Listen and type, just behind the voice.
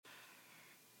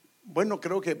Bueno,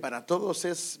 creo que para todos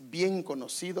es bien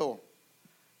conocido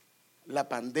la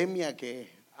pandemia que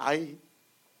hay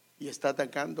y está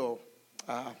atacando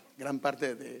a gran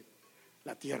parte de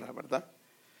la tierra, ¿verdad?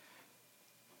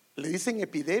 Le dicen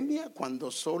epidemia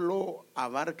cuando solo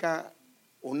abarca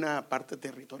una parte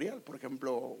territorial, por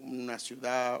ejemplo, una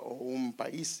ciudad o un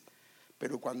país,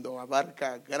 pero cuando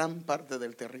abarca gran parte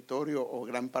del territorio o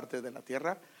gran parte de la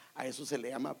tierra, a eso se le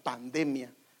llama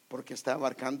pandemia, porque está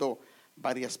abarcando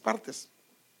varias partes.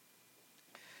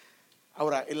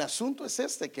 Ahora, el asunto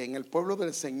es que en el pueblo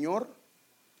del Señor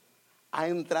ha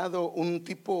entrado un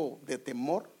tipo de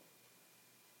temor,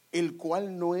 el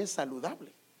cual no es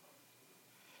saludable.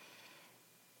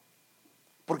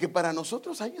 Porque para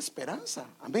nosotros hay esperanza,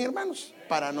 amén, hermanos,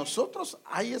 para nosotros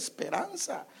hay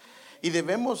esperanza y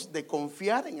debemos de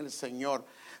confiar en el Señor,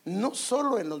 no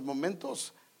solo en los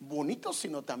momentos bonitos,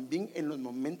 sino también en los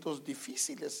momentos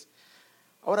difíciles.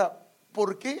 Ahora,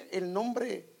 ¿por qué el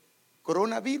nombre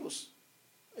coronavirus?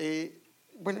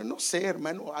 Bueno, no sé,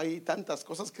 hermano, hay tantas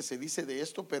cosas que se dice de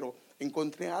esto, pero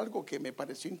encontré algo que me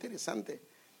pareció interesante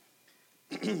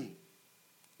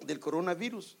del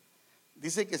coronavirus.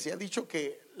 Dice que se ha dicho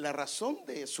que la razón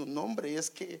de su nombre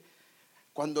es que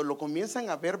cuando lo comienzan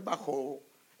a ver bajo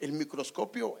el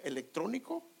microscopio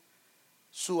electrónico,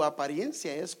 su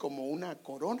apariencia es como una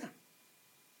corona,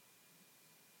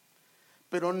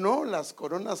 pero no las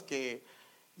coronas que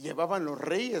llevaban los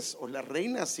reyes o las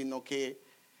reinas, sino que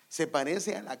se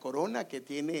parece a la corona que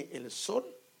tiene el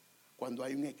sol cuando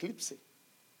hay un eclipse.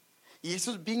 Y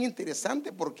eso es bien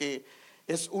interesante porque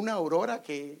es una aurora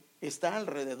que está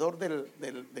alrededor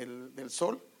del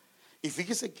sol. Y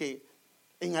fíjese que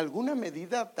en alguna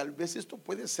medida tal vez esto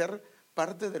puede ser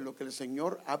parte de lo que el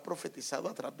Señor ha profetizado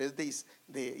a través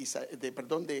de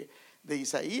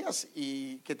Isaías,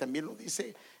 y que también lo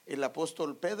dice el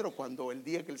apóstol Pedro cuando el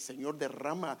día que el Señor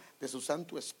derrama de su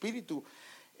Santo Espíritu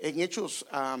en Hechos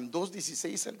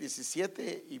 2:16 al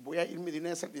 17, y voy a irme de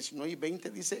una vez al 19 y 20,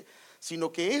 dice: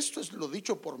 sino que esto es lo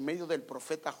dicho por medio del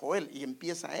profeta Joel, y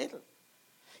empieza él.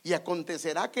 Y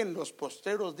acontecerá que en los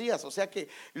postreros días, o sea que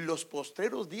los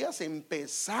postreros días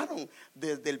empezaron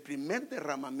desde el primer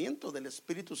derramamiento del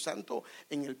Espíritu Santo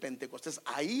en el Pentecostés.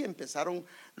 Ahí empezaron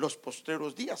los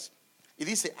postreros días. Y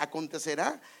dice: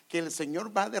 acontecerá que el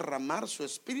Señor va a derramar su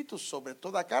Espíritu sobre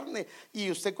toda carne. Y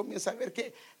usted comienza a ver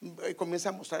que comienza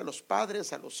a mostrar a los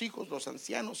padres, a los hijos, los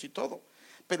ancianos y todo.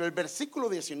 Pero el versículo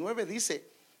 19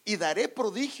 dice: y daré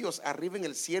prodigios arriba en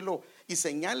el cielo y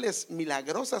señales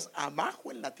milagrosas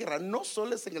abajo en la tierra. No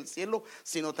solo es en el cielo,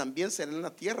 sino también será en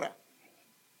la tierra: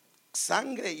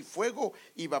 sangre y fuego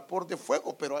y vapor de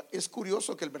fuego. Pero es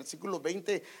curioso que el versículo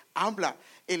 20 habla: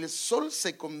 el sol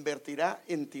se convertirá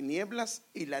en tinieblas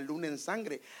y la luna en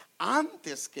sangre,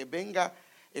 antes que venga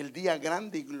el día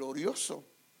grande y glorioso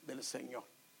del Señor.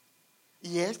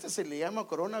 Y se le llama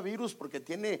coronavirus porque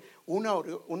tiene una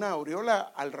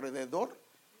aureola alrededor.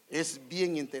 Es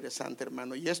bien interesante,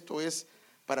 hermano, y esto es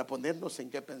para ponernos en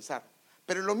qué pensar.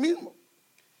 Pero lo mismo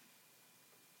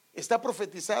está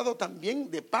profetizado también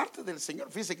de parte del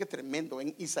Señor. Fíjese qué tremendo.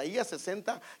 En Isaías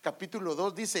 60, capítulo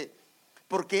 2 dice: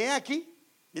 porque he aquí,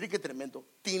 mire qué tremendo,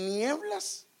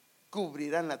 tinieblas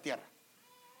cubrirán la tierra.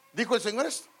 Dijo el Señor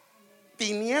esto: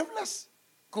 tinieblas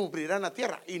cubrirán la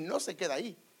tierra. Y no se queda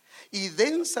ahí: y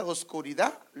densa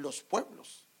oscuridad los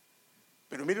pueblos.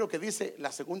 Pero mire lo que dice la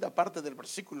segunda parte del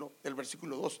versículo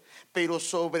 2: pero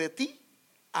sobre ti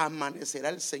amanecerá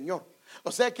el Señor.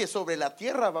 O sea que sobre la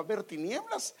tierra va a haber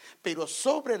tinieblas, pero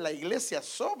sobre la iglesia,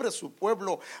 sobre su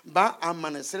pueblo, va a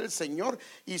amanecer el Señor,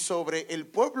 y sobre el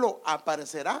pueblo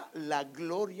aparecerá la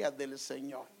gloria del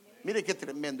Señor. Mire qué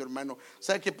tremendo, hermano. O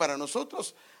sea que para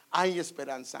nosotros hay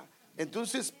esperanza.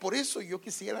 Entonces, por eso yo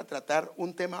quisiera tratar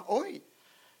un tema hoy,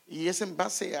 y es en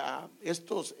base a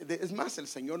estos. Es más, el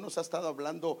Señor nos ha estado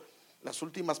hablando las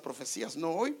últimas profecías,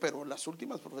 no hoy, pero las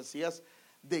últimas profecías,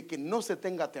 de que no se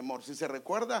tenga temor. Si se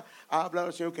recuerda, ha hablado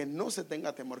el Señor que no se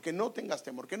tenga temor, que no tengas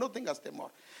temor, que no tengas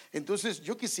temor. Entonces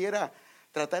yo quisiera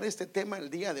tratar este tema el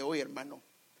día de hoy, hermano.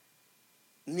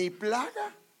 Ni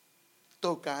plaga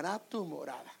tocará tu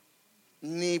morada,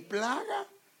 ni plaga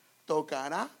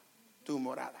tocará tu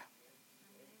morada.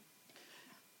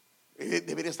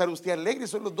 Debería estar usted alegre.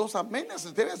 Son los dos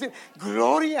amenes. Debe decir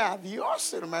gloria a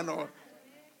Dios, hermano.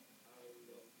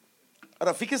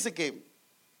 Ahora fíjese que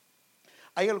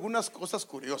hay algunas cosas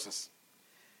curiosas.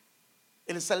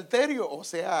 El Salterio, o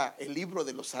sea, el libro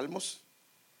de los Salmos,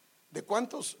 ¿de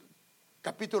cuántos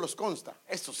capítulos consta?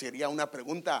 Esto sería una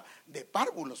pregunta de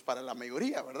párvulos para la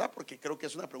mayoría, ¿verdad? Porque creo que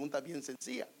es una pregunta bien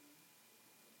sencilla.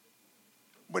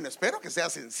 Bueno, espero que sea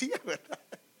sencilla, ¿verdad?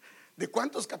 ¿De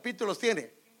cuántos capítulos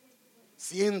tiene?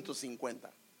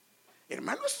 150.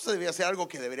 Hermano, eso debería ser algo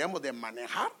que deberíamos de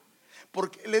manejar.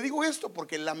 Porque le digo esto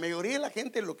porque la mayoría de la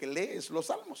gente lo que lee es los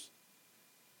salmos.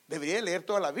 Debería leer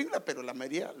toda la Biblia, pero la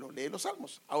mayoría lo lee los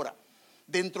salmos. Ahora,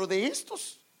 dentro de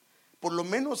estos, por lo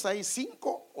menos hay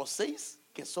 5 o 6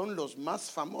 que son los más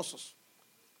famosos.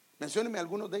 Mencióneme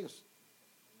algunos de ellos.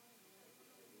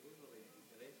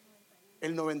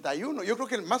 El 91, yo creo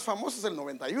que el más famoso es el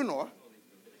 91, ¿eh?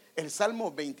 El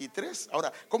Salmo 23.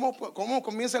 Ahora, ¿cómo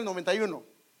comienza el 91?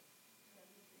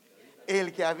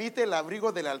 El que habite el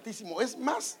abrigo del Altísimo. Es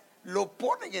más, lo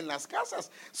ponen en las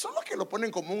casas, solo que lo ponen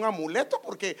como un amuleto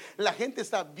porque la gente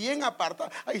está bien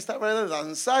apartada. Ahí está para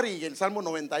danzar y el Salmo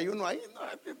 91 ahí.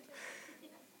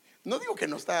 No digo que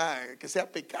no está, que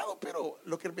sea pecado, pero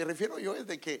lo que me refiero yo es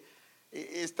de que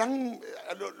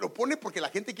lo pone porque la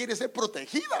gente quiere ser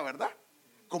protegida, ¿verdad?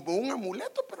 Como un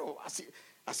amuleto, pero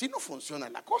así no funciona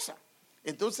la cosa.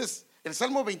 Entonces, el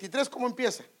Salmo 23, ¿cómo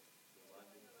empieza?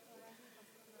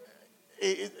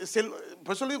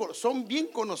 Por eso le digo, son bien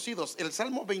conocidos. El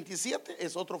Salmo 27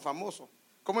 es otro famoso.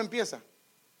 ¿Cómo empieza?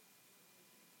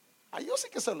 Yo sé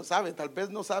que se lo sabe, tal vez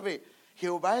no sabe.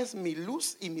 Jehová es mi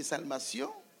luz y mi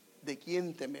salvación, ¿de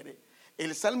quién temeré?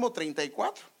 El Salmo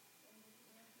 34.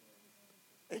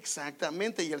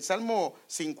 Exactamente, y el Salmo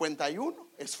 51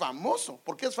 es famoso.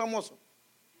 ¿Por qué es famoso?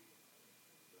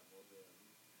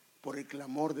 Por el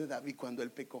clamor de David cuando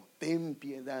él pecó. Ten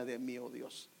piedad de mí, oh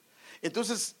Dios.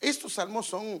 Entonces, estos salmos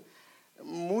son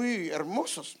muy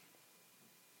hermosos.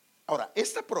 Ahora,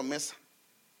 esta promesa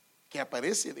que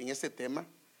aparece en este tema,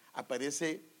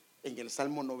 aparece en el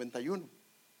Salmo 91.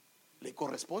 Le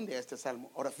corresponde a este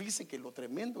salmo. Ahora, fíjese que lo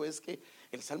tremendo es que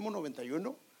el Salmo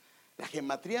 91, la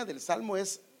gematría del salmo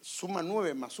es suma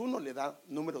 9 más 1, le da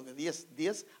número de 10.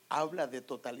 10 habla de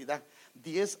totalidad,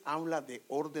 10 habla de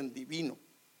orden divino.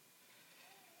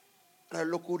 Ahora,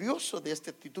 lo curioso de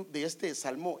este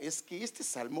salmo es que este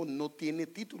salmo no tiene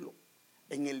título.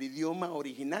 En el idioma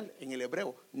original, en el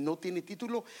hebreo, no tiene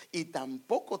título y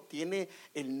tampoco tiene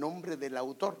el nombre del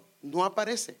autor. No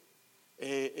aparece.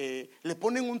 Le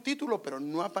ponen un título, pero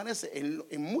no aparece.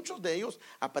 En muchos de ellos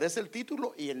aparece el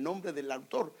título y el nombre del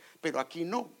autor, pero aquí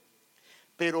no.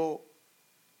 Pero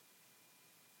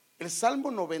el Salmo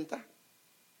 90,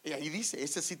 y ahí dice,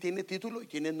 ese sí tiene título y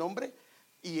tiene nombre.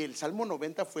 Y el Salmo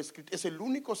 90 fue escrito, es el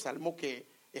único salmo que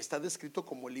está descrito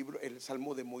como el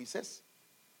Salmo de Moisés.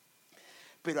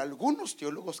 Pero algunos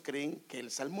teólogos creen que el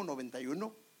Salmo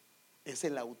 91 es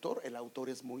el autor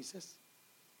es Moisés.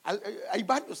 Hay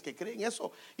varios que creen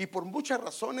eso, y por muchas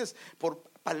razones, por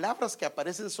palabras que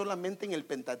aparecen solamente en el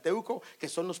Pentateuco, que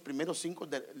son los primeros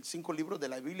 5 libros de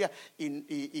la Biblia,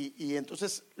 y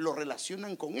entonces lo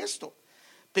relacionan con esto.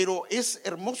 Pero es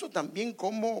hermoso también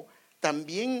como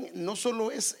también no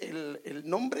solo es el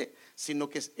nombre, sino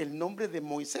que es el nombre de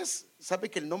Moisés. Sabe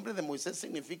que el nombre de Moisés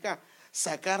significa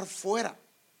sacar fuera,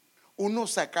 uno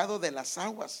sacado de las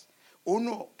aguas,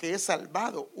 uno que es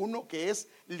salvado, uno que es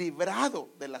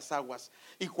librado de las aguas.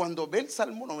 Y cuando ve el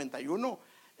Salmo 91,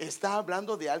 está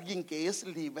hablando de alguien que es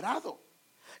librado.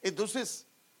 Entonces,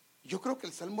 yo creo que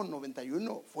el Salmo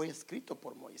 91 fue escrito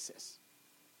por Moisés.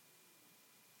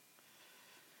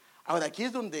 Ahora, aquí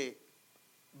es donde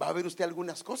va a ver usted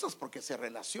algunas cosas, porque se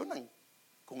relacionan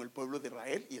con el pueblo de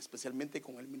Israel y especialmente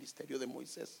con el ministerio de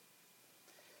Moisés.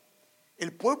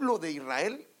 El pueblo de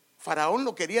Israel, Faraón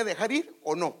lo quería dejar ir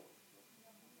o no.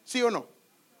 ¿Sí o no?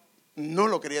 No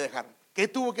lo quería dejar. ¿Qué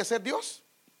tuvo que hacer Dios?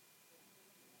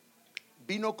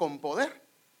 Vino con poder.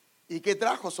 ¿Y qué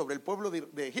trajo sobre el pueblo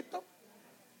de Egipto?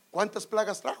 ¿Cuántas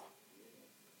plagas trajo?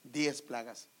 10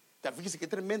 plagas. Fíjese qué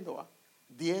tremendo, ¿eh?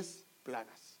 10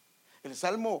 plagas. El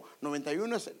Salmo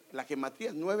 91 es la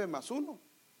gematría, 9 más 1,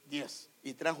 10.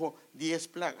 Y trajo 10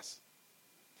 plagas.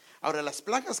 Ahora, las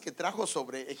plagas que trajo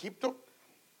sobre Egipto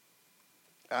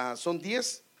son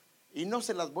 10. Y no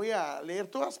se las voy a leer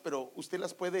todas, pero usted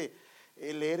las puede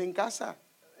leer en casa.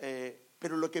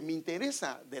 Pero lo que me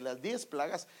interesa de las 10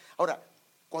 plagas. Ahora,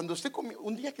 cuando usted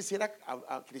un día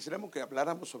quisiéramos que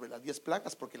habláramos sobre las 10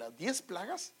 plagas, porque las 10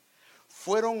 plagas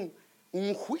fueron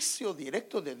un juicio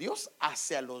directo de Dios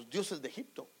hacia los dioses de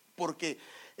Egipto, porque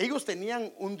ellos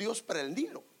tenían un dios para el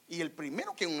Nilo, y el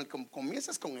primero que comienza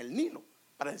es con el Nilo,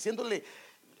 para diciéndole,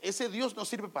 ese dios no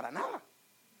sirve para nada.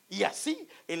 Y así,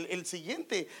 el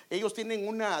siguiente, ellos tienen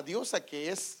una diosa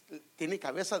que tiene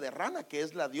cabeza de rana, que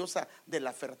es la diosa de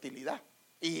la fertilidad.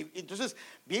 Y entonces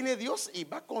viene Dios y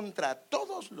va contra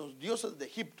todos los dioses de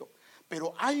Egipto.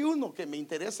 Pero hay uno que me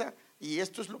interesa, y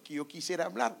esto es lo que yo quisiera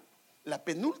hablar. La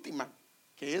penúltima,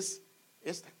 que es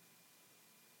esta.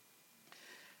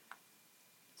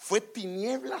 fue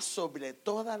tiniebla sobre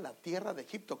toda la tierra de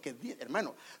Egipto. Que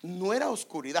hermano, no era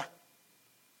oscuridad.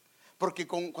 Porque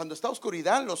cuando está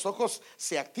oscuridad los ojos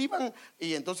se activan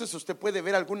y entonces usted puede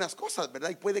ver algunas cosas, ¿verdad?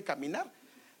 Y puede caminar.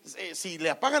 Si le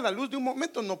apagan la luz de un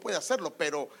momento no puede hacerlo,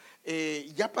 pero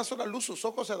ya pasó la luz, sus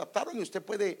ojos se adaptaron y usted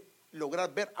puede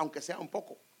lograr ver, aunque sea un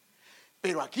poco.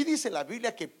 Pero aquí dice la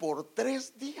Biblia que por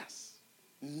 3 días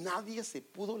nadie se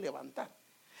pudo levantar.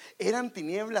 Eran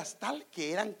tinieblas tal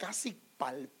que eran casi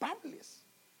palpables.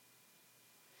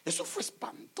 Eso fue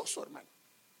espantoso, hermano.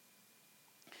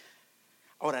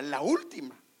 Ahora, la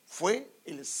última fue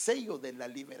el sello de la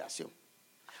liberación.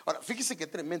 Ahora, fíjese qué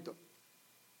tremendo.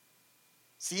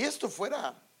 Si esto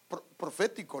fuera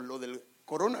profético, lo del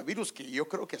coronavirus, que yo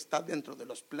creo que está dentro de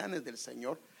los planes del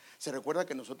Señor, se recuerda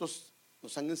que nosotros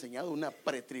nos han enseñado una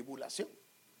pretribulación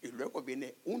y luego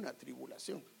viene una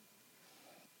tribulación.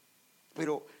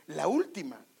 Pero la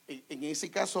última, en ese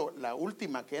caso, la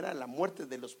última, que era la muerte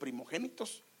de los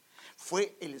primogénitos,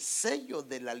 fue el sello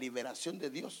de la liberación de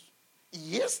Dios.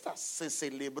 Y esta se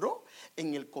celebró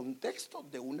en el contexto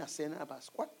de una cena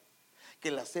pascual.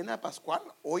 Que la cena pascual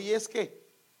hoy es que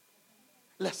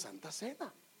la Santa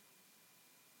Cena.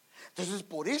 Entonces,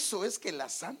 por eso es que la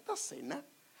Santa Cena,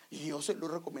 y yo se lo he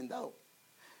recomendado,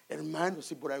 hermano,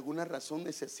 si por alguna razón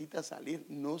necesita salir,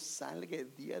 no salga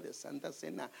el día de Santa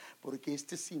Cena, porque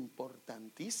este es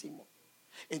importantísimo.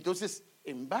 Entonces,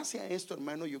 en base a esto,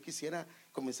 hermano, yo quisiera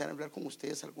comenzar a hablar con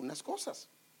ustedes algunas cosas,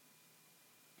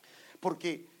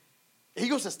 porque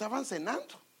ellos estaban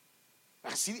cenando.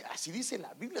 Así dice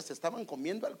la Biblia, se estaban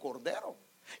comiendo al cordero.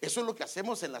 Eso es lo que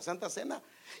hacemos en la Santa Cena.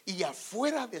 Y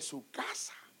afuera de su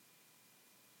casa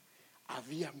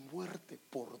había muerte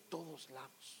por todos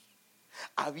lados.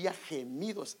 Había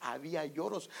gemidos, había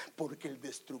lloros, porque el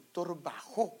destructor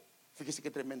bajó. Fíjese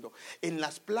qué tremendo. En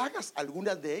las plagas,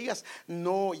 algunas de ellas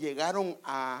no llegaron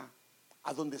a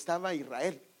donde estaba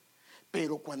Israel.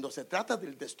 Pero cuando se trata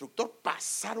del destructor,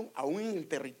 pasaron aún en el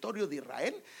territorio de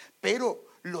Israel. Pero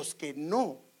los que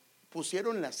no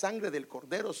pusieron la sangre del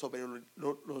cordero sobre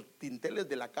los dinteles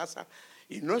de la casa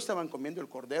y no estaban comiendo el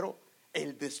cordero,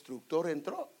 el destructor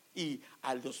entró y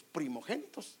a los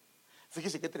primogénitos.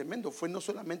 Fíjese qué tremendo, fue no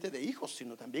solamente de hijos,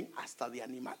 sino también hasta de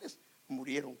animales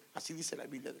murieron. Así dice la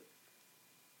Biblia.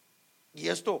 Y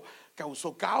esto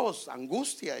causó caos,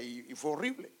 angustia y fue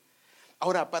horrible.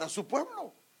 Ahora, para su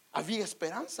pueblo había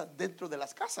esperanza dentro de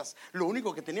las casas. Lo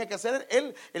único que tenía que hacer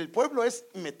el pueblo es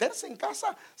meterse en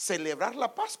casa, celebrar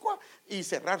la Pascua y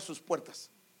cerrar sus puertas.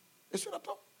 Eso era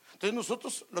todo. Entonces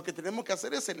nosotros lo que tenemos que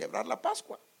hacer es celebrar la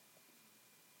Pascua.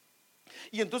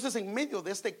 Y entonces, en medio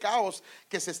de este caos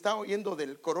que se está oyendo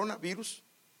del coronavirus,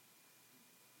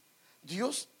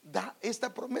 Dios da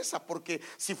esta promesa, porque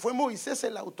si fue Moisés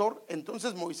el autor,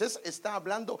 entonces Moisés está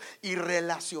hablando y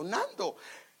relacionando.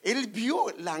 Él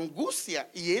vio la angustia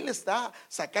y él está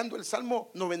sacando el Salmo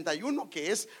 91,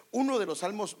 que es uno de los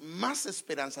salmos más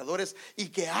esperanzadores y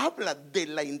que habla de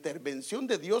la intervención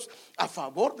de Dios a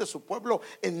favor de su pueblo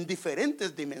en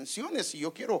diferentes dimensiones. Y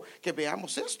yo quiero que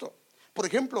veamos esto. Por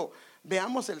ejemplo,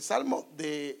 veamos el Salmo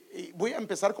voy a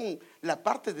empezar con la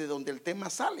parte de donde el tema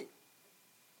sale.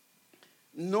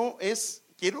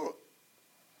 Quiero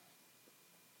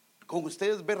con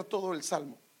ustedes ver todo el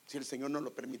Salmo, si el Señor nos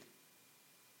lo permite.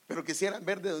 Pero quisiera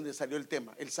ver de dónde salió el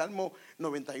tema. El Salmo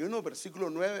 91, versículo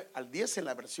 9 al 10, en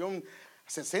la versión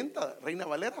 60, Reina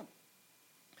Valera.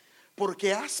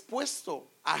 Porque has puesto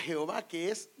a Jehová,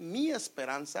 que es mi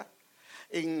esperanza.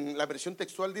 En la versión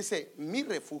textual dice mi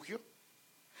refugio.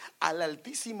 Al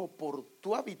Altísimo por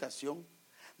tu habitación.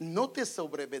 No te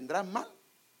sobrevendrá mal.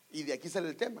 Y de aquí sale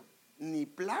el tema. Ni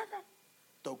plaga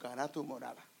tocará tu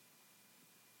morada.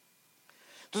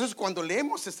 Entonces, cuando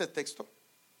leemos este texto,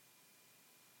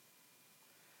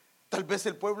 tal vez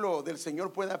el pueblo del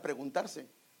Señor pueda preguntarse: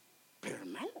 pero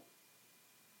hermano,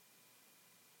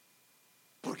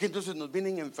 ¿por qué entonces nos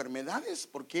vienen enfermedades?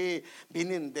 ¿Por qué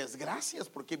vienen desgracias?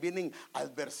 ¿Por qué vienen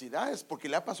adversidades? ¿Porque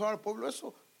le ha pasado al pueblo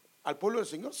eso? ¿Al pueblo del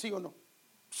Señor? ¿Sí o no?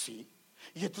 Sí.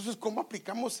 Y entonces, ¿cómo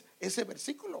aplicamos ese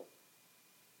versículo?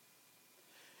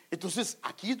 Entonces,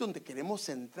 aquí es donde queremos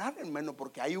entrar, hermano,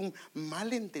 porque hay un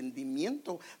mal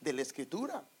entendimiento de la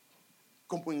Escritura,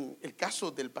 como en el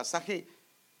caso del pasaje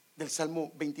del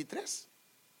Salmo 23.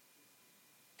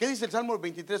 ¿Qué dice el Salmo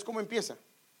 23? ¿Cómo empieza?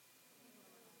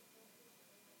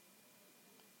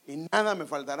 Y nada me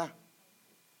faltará.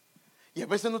 Y a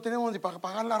veces no tenemos ni para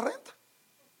pagar la renta.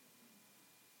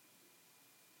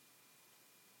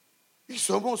 Y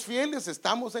somos fieles,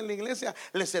 estamos en la iglesia,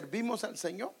 le servimos al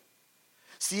Señor.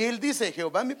 Si Él dice: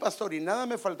 Jehová es mi pastor y nada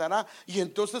me faltará, y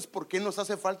entonces ¿por qué nos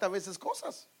hace falta a veces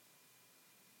cosas?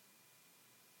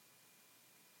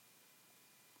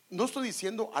 no estoy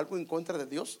diciendo algo en contra de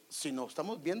Dios, sino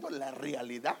estamos viendo la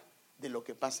realidad de lo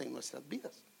que pasa en nuestras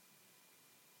vidas.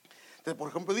 Entonces, por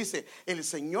ejemplo, dice: el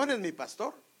Señor es mi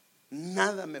pastor,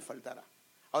 nada me faltará.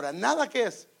 Ahora, ¿nada qué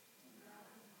es?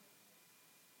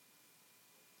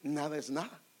 Nada es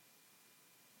nada.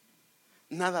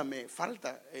 Nada me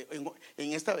falta.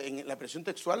 En la versión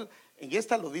textual, en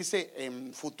esta lo dice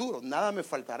en futuro, nada me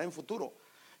faltará en futuro.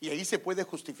 Y ahí se puede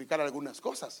justificar algunas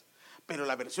cosas. Pero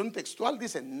la versión textual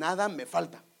dice: nada me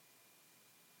falta.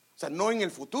 O sea, no en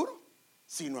el futuro,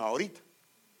 sino ahorita.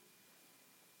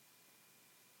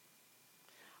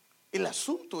 El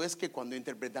asunto es que cuando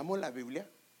interpretamos la Biblia,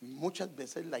 muchas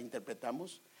veces la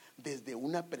interpretamos desde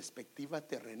una perspectiva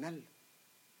terrenal.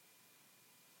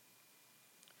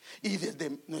 Y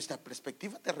desde nuestra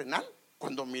perspectiva terrenal,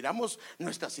 cuando miramos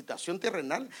nuestra situación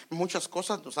terrenal, muchas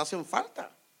cosas nos hacen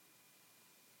falta.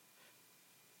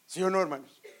 ¿Sí o no,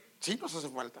 hermanos? Sí nos hace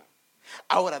falta.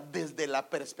 Ahora, desde la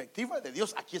perspectiva de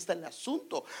Dios, aquí está el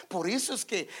asunto. Por eso es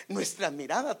que nuestra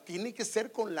mirada tiene que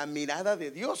ser con la mirada de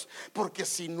Dios. Porque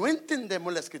si no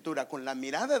entendemos la escritura con la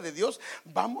mirada de Dios,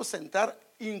 vamos a entrar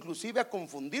inclusive a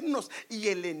confundirnos, y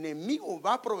el enemigo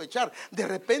va a aprovechar. De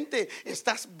repente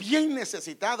estás bien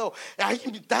necesitado, hay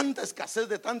tanta escasez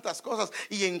de tantas cosas,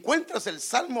 y encuentras el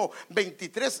Salmo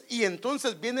 23, y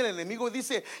entonces viene el enemigo y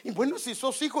dice: y bueno, si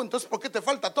sos hijo, entonces ¿por qué te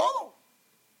falta todo?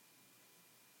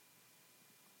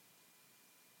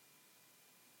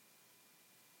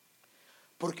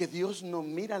 Porque Dios no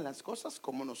mira las cosas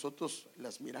como nosotros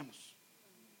las miramos.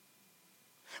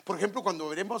 Por ejemplo, cuando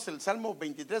veremos el Salmo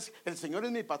 23, el Señor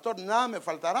es mi pastor, nada me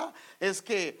faltará, es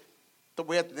que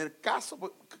voy a tener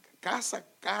casa,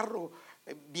 carro,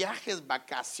 viajes,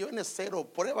 vacaciones,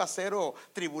 cero pruebas, cero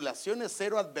tribulaciones,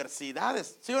 cero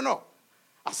adversidades. ¿Sí o no?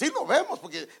 Así lo vemos,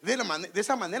 porque de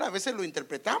esa manera a veces lo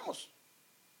interpretamos.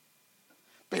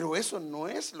 Pero eso no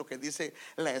es lo que dice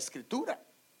la Escritura,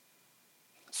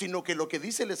 sino que lo que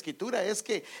dice la escritura es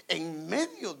que en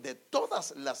medio de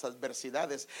todas las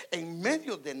adversidades, en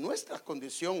medio de nuestra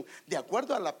condición, de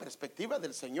acuerdo a la perspectiva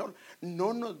del Señor,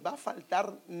 no nos va a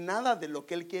faltar nada de lo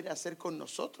que Él quiere hacer con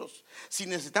nosotros. Si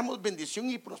necesitamos bendición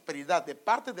y prosperidad de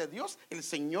parte de Dios, el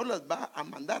Señor las va a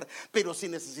mandar. Pero si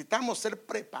necesitamos ser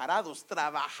preparados,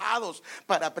 trabajados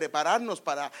para prepararnos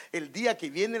para el día que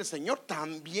viene el Señor,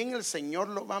 también el Señor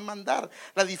lo va a mandar.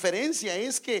 La diferencia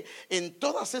es que en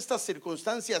todas estas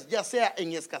circunstancias, ya sea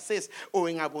en escasez o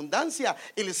en abundancia,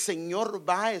 el Señor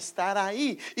va a estar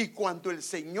ahí. Y cuando el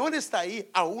Señor está ahí,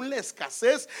 aún la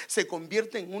escasez se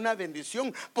convierte en una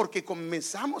bendición, porque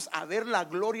comenzamos a ver la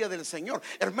gloria del Señor.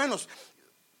 Hermanos,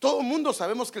 todo el mundo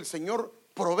sabemos que el Señor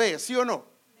provee, ¿sí o no?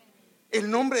 El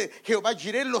nombre de Jehová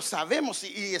Jireh lo sabemos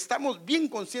y estamos bien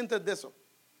conscientes de eso.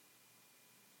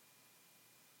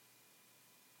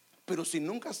 Pero si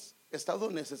nunca has estado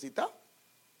necesitado,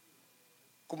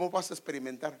 ¿cómo vas a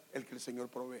experimentar el que el Señor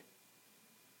provee?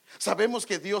 Sabemos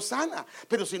que Dios sana,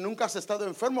 pero si nunca has estado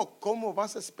enfermo, ¿cómo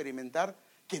vas a experimentar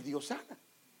que Dios sana?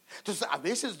 Entonces, a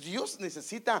veces Dios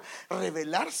necesita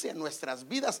revelarse a nuestras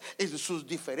vidas en sus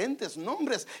diferentes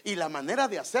nombres, y la manera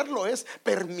de hacerlo es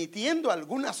permitiendo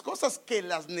algunas cosas que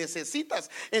las necesitas.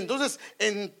 Entonces,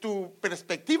 en tu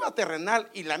perspectiva terrenal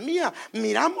y la mía,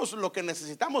 miramos lo que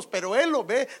necesitamos, pero Él lo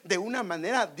ve de una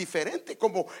manera diferente,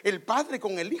 como el padre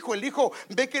con el hijo. El hijo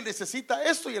ve que necesita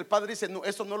esto y el padre dice: no,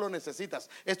 esto no lo necesitas,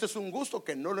 esto es un gusto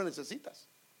que no lo necesitas.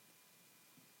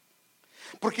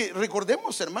 Porque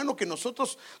recordemos, hermano, que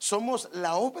nosotros somos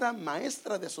la obra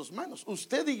maestra de sus manos.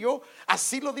 Usted y yo,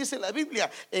 así lo dice la Biblia.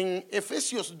 En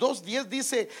Efesios 2:10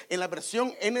 dice en la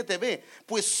versión NTV: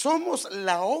 pues somos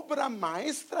la obra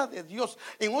maestra de Dios.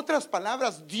 En otras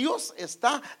palabras, Dios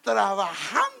está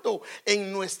trabajando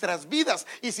en nuestras vidas.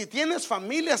 Y si tienes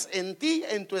familias, en ti,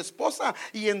 en tu esposa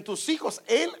y en tus hijos,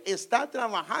 Él está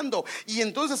trabajando. Y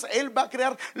entonces Él va a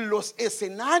crear los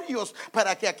escenarios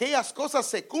para que aquellas cosas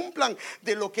se cumplan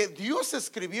de lo que Dios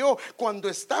escribió cuando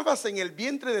estabas en el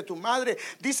vientre de tu madre.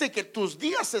 Dice que tus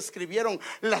días se escribieron,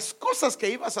 las cosas que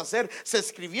ibas a hacer se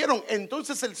escribieron.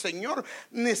 Entonces el Señor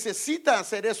necesita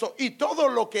hacer eso, y todo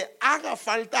lo que haga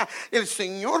falta, el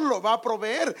Señor lo va a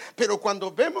proveer. Pero cuando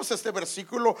vemos este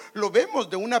versículo, lo vemos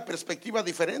de una perspectiva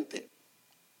diferente.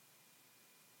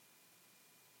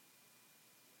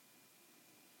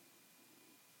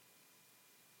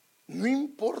 No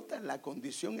importa la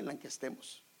condición en la que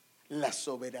estemos, la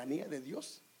soberanía de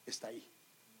Dios está ahí.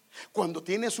 Cuando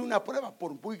tienes una prueba,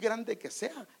 por muy grande que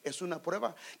sea, es una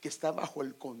prueba que está bajo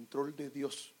el control de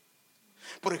Dios.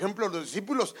 Por ejemplo, los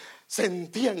discípulos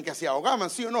sentían que se ahogaban,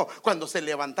 ¿sí o no? Cuando se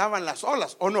levantaban las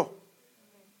olas, ¿o no?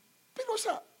 Pero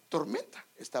esa tormenta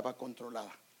estaba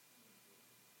controlada.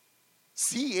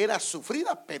 sí era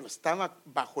sufrida, pero estaba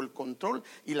bajo el control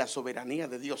y la soberanía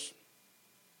de Dios.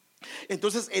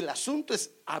 Entonces el asunto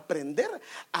es aprender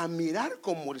a mirar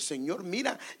como el Señor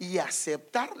mira y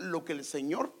aceptar lo que el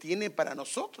Señor tiene para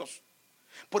nosotros.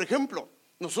 Por ejemplo,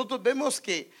 nosotros vemos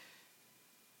que,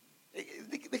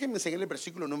 déjenme enseñarle el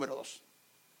versículo número 2.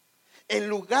 En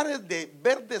lugares de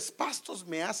verdes pastos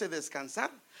me hace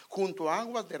descansar, junto a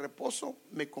aguas de reposo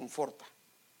me conforta.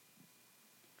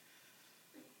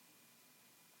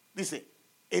 Dice,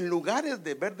 en lugares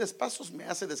de verdes pastos me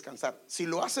hace descansar. Si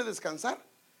lo hace descansar,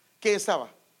 ¿qué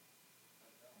estaba?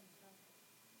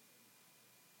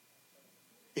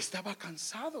 Estaba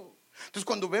cansado. Entonces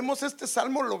cuando vemos este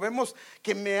salmo, lo vemos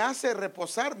que me hace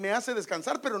reposar, me hace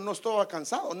descansar, pero no estaba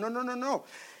cansado. No, no, no, no.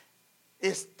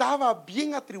 Estaba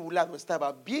bien atribulado,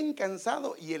 estaba bien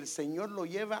cansado, y el Señor lo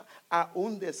lleva a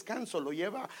un descanso, lo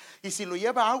lleva. Y si lo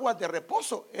lleva a aguas de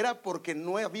reposo, era porque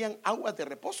no habían aguas de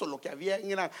reposo, lo que había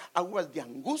eran aguas de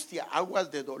angustia,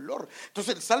 aguas de dolor.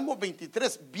 Entonces el Salmo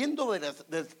 23, viendo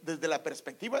desde la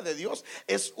perspectiva de Dios,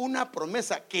 es una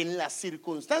promesa que en las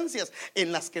circunstancias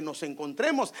en las que nos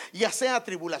encontremos, ya sea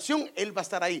tribulación, Él va a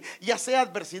estar ahí, ya sea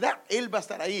adversidad, Él va a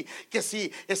estar ahí. Que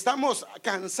si estamos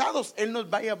cansados, Él nos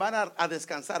va a llevar a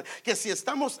descansar. Que si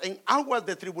estamos en aguas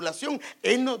de tribulación,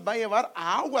 Él nos va a llevar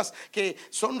a aguas que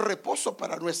son reposo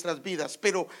para nuestras vidas.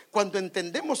 Pero cuando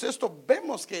entendemos esto,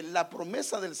 vemos que la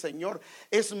promesa del Señor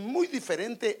es muy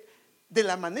diferente de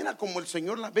la manera como el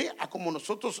Señor la ve a como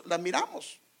nosotros la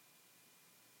miramos.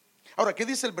 Ahora, ¿qué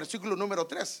dice el versículo número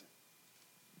 3?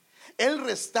 Él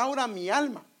restaura mi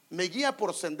alma, me guía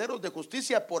por senderos de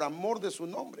justicia por amor de su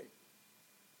nombre.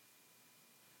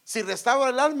 Si restaura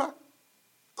el alma,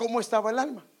 ¿cómo estaba el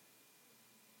alma?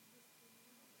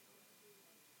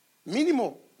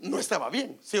 Mínimo no estaba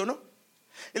bien, ¿sí o no?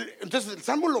 Entonces el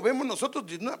salmo lo vemos nosotros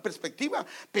desde una perspectiva,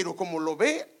 pero como lo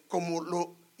ve, como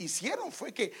lo hicieron,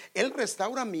 fue que Él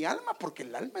restaura mi alma, porque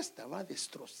el alma estaba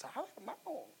destrozada,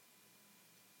 hermano.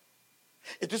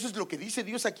 Entonces lo que dice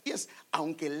Dios aquí es,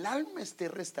 aunque el alma esté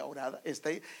restaurada,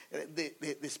 esté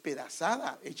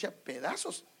despedazada, hecha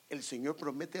pedazos, el Señor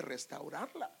promete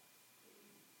restaurarla.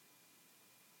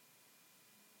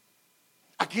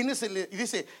 ¿A quiénes se le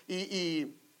dice?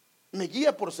 Y me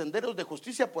guía por senderos de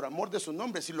justicia por amor de su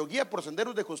nombre. Si lo guía por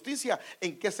senderos de justicia,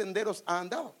 ¿en qué senderos ha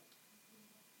andado?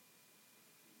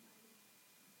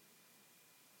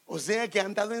 O sea que ha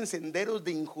andado en senderos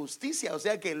de injusticia. O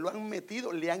sea que lo han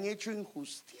metido, le han hecho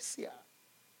injusticia.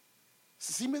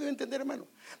 ¿Sí me debe entender, hermano?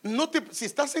 Si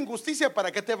estás en justicia,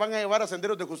 ¿para qué te van a llevar a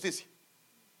senderos de justicia?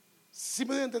 ¿Sí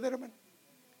me debe entender, hermano?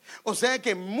 O sea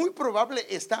que muy probable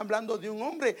está hablando de un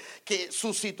hombre que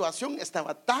su situación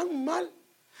estaba tan mal,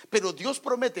 pero Dios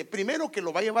promete primero que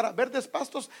lo va a llevar a verdes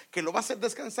pastos, que lo va a hacer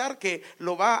descansar, que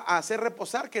lo va a hacer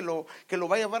reposar, que lo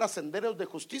va a llevar a senderos de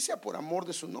justicia por amor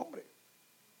de su nombre.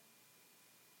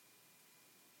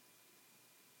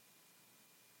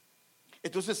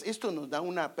 Entonces esto nos da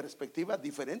una perspectiva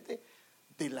diferente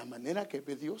de la manera que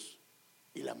ve Dios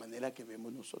y la manera que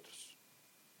vemos nosotros.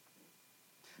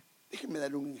 Déjenme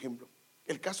darle un ejemplo.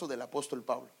 El caso del apóstol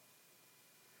Pablo.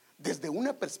 Desde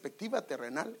una perspectiva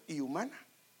terrenal y humana,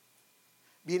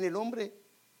 viene el hombre,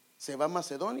 se va a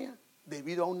Macedonia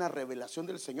debido a una revelación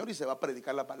del Señor y se va a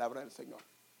predicar la palabra del Señor.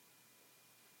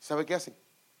 ¿Sabe qué hacen?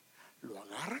 Lo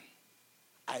agarran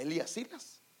a él y a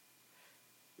Silas,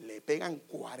 le pegan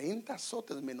 40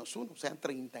 azotes menos uno, o sea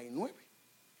 39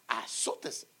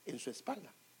 azotes en su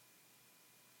espalda.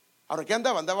 Ahora, ¿qué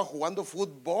andaba? Andaba jugando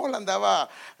fútbol, andaba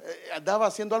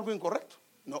haciendo algo incorrecto.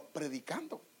 No,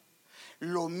 predicando.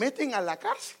 Lo meten a la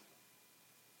cárcel.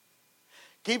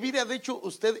 ¿Qué hubiera dicho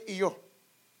usted y yo?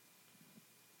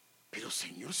 Pero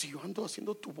Señor, si yo ando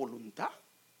haciendo tu voluntad,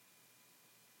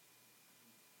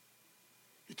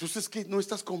 entonces ¿qué? ¿No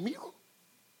estás conmigo?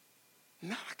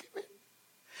 Nada que ver.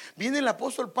 Viene el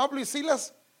apóstol Pablo y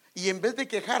Silas, y en vez de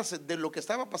quejarse de lo que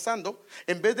estaba pasando,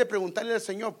 en vez de preguntarle al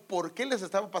Señor por qué les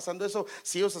estaba pasando eso,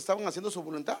 si ellos estaban haciendo su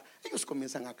voluntad, ellos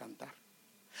comienzan a cantar.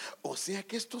 O sea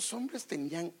que estos hombres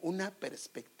tenían una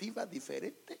perspectiva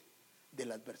diferente de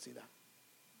la adversidad.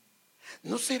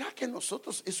 ¿No será que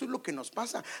nosotros, eso es lo que nos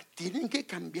pasa? Tienen que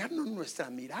cambiarnos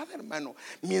nuestra mirada, hermano.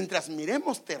 Mientras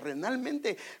miremos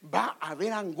terrenalmente, va a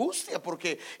haber angustia,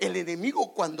 porque el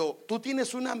enemigo, cuando tú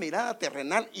tienes una mirada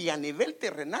terrenal y a nivel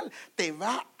terrenal, te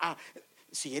va a...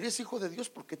 Si eres hijo de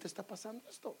Dios, ¿por qué te está pasando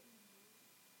esto?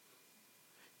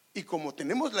 Y como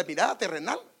tenemos la mirada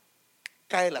terrenal,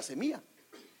 cae la semilla.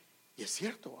 Y es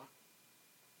cierto,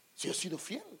 si yo he sido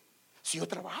fiel, si yo he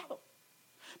trabajado.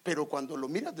 Pero cuando lo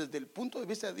miras desde el punto de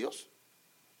vista de Dios,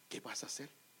 ¿qué vas a hacer?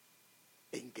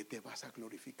 ¿En qué te vas a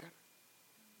glorificar?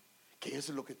 ¿qué es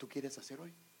lo que tú quieres hacer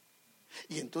hoy?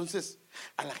 Y entonces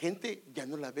a la gente ya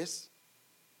no la ves,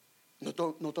 no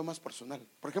tomas personal.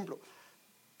 Por ejemplo,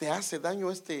 te hace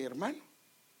daño este hermano,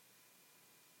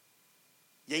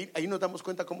 y ahí nos damos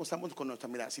cuenta cómo estamos con nuestra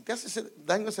mirada. Si te hace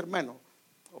daño ese hermano,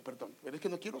 perdón, pero es que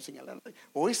no quiero señalar,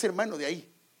 o ese hermano de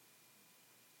ahí,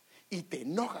 y te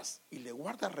enojas y le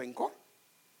guardas rencor,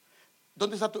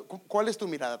 ¿dónde está cuál es tu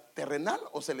mirada? ¿Terrenal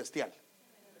o celestial?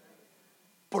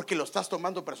 Porque lo estás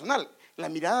tomando personal. La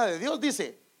mirada de Dios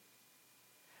dice: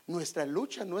 nuestra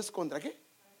lucha no es contra ¿qué?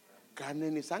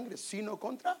 Carne ni sangre, sino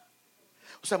contra.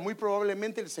 O sea, muy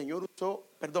probablemente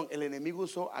el enemigo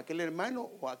usó a aquel hermano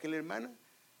o a aquella hermana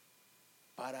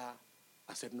para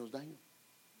hacernos daño,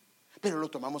 pero lo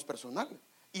tomamos personal,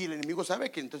 y el enemigo sabe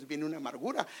que entonces viene una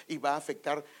amargura y va a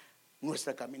afectar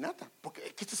nuestra caminata,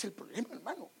 porque este es el problema,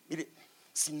 hermano. Mire,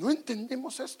 si no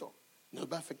entendemos esto, nos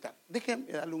va a afectar.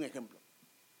 Déjenme darle un ejemplo.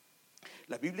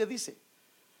 La Biblia dice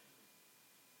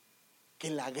que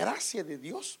la gracia de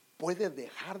Dios puede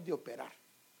dejar de operar.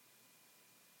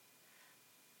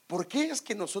 ¿Por qué es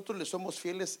que nosotros le somos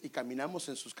fieles y caminamos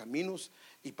en sus caminos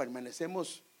y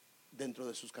permanecemos dentro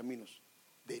de sus caminos?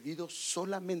 Debido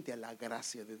solamente a la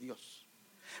gracia de Dios.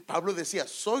 Pablo decía: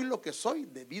 soy lo que soy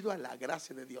debido a la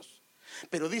gracia de Dios.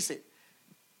 Pero dice,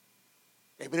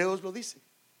 Hebreos lo dice,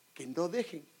 que no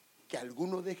dejen que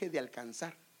alguno deje de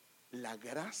alcanzar la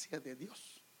gracia de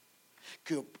Dios,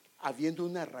 que habiendo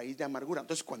una raíz de amargura.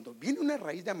 Entonces, cuando viene una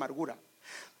raíz de amargura,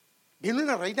 viene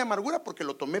una raíz de amargura porque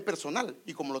lo tomé personal,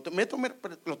 y como lo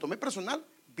tomé personal,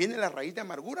 viene la raíz de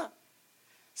amargura.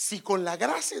 Si con la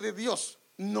gracia de Dios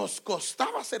nos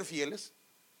costaba ser fieles,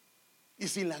 y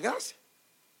sin la gracia,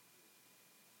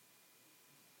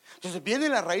 entonces viene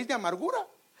la raíz de amargura,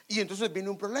 y entonces viene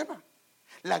un problema.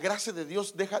 La gracia de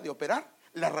Dios deja de operar,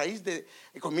 la raíz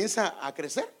comienza a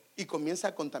crecer y comienza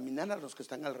a contaminar a los que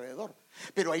están alrededor.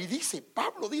 Pero ahí dice,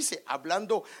 Pablo dice,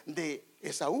 hablando de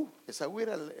Esaú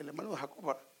era el hermano de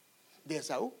Jacob, de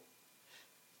Esaú,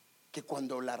 que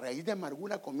cuando la raíz de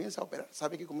amargura comienza a operar,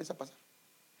 ¿sabe qué comienza a pasar?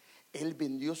 Él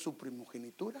vendió su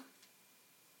primogenitura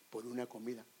por una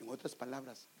comida. En otras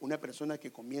palabras, una persona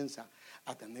que comienza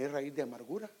a tener raíz de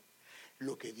amargura,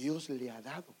 lo que Dios le ha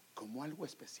dado como algo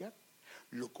especial,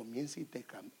 lo comienza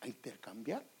a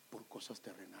intercambiar por cosas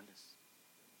terrenales.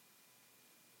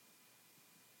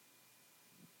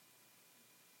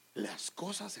 Las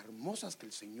cosas hermosas que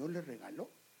el Señor le regaló,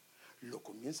 lo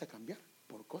comienza a cambiar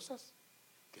por cosas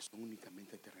que son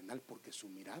únicamente terrenal, porque su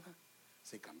mirada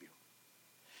se cambió.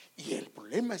 Y el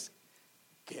problema es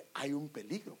que hay un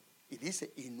peligro, y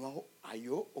dice: y no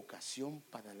halló ocasión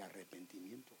para el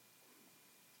arrepentimiento,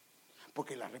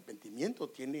 porque el arrepentimiento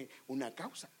tiene una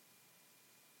causa.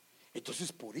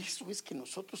 Entonces, por eso es que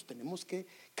nosotros tenemos que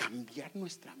cambiar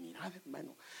nuestra mirada,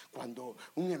 hermano. Cuando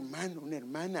un hermano, una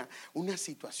hermana, una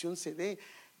situación se dé,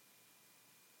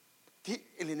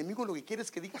 el enemigo lo que quiere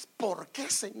es que digas: ¿por qué,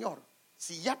 Señor?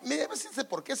 Si ya me debes decir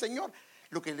por qué, Señor,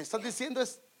 lo que le estás diciendo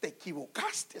es: te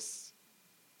equivocaste.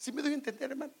 ¿Sí me doy a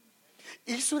entender, hermano?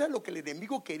 Eso era lo que el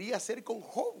enemigo quería hacer con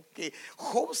Job, que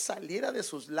Job saliera de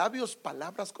sus labios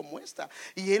palabras como esta.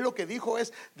 Y él lo que dijo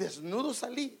es: desnudo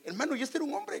salí, hermano. Y este era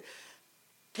un hombre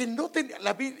que no tenía,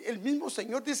 el mismo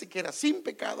Señor dice que era sin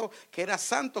pecado, que era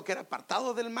santo, que era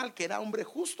apartado del mal, que era hombre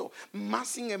justo. Más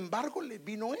sin embargo le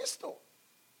vino esto.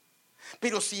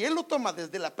 Pero si él lo toma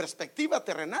desde la perspectiva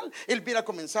terrenal, él hubiera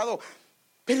comenzado: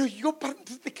 pero yo,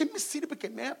 ¿de qué me sirve que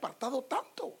me haya apartado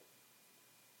tanto?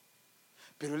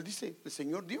 Pero él dice: el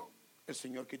Señor dio, el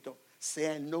Señor quitó,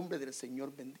 sea el nombre del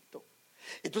Señor bendito.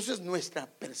 Entonces nuestra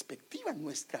perspectiva,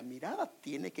 nuestra mirada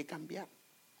tiene que cambiar.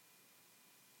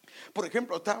 Por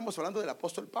ejemplo, estábamos hablando del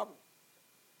apóstol Pablo.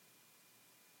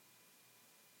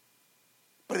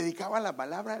 Predicaba la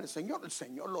palabra del Señor, el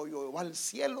Señor lo llevó al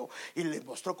cielo y le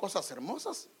mostró cosas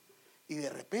hermosas, y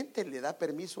de repente le da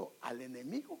permiso al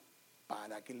enemigo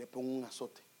para que le ponga un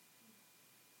azote.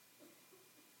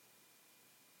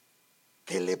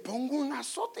 Que le ponga un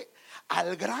azote.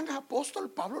 Al gran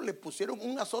apóstol Pablo le pusieron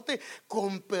un azote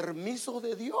con permiso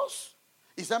de Dios.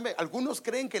 Y sabe, algunos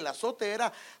creen que el azote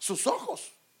era sus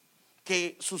ojos,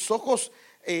 que sus ojos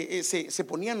se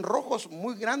ponían rojos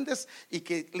muy grandes, y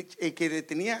que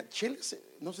tenía cheles,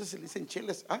 no sé si le dicen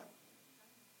cheles,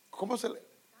 ¿cómo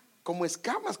como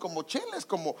escamas, como cheles,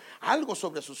 como algo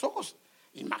sobre sus ojos.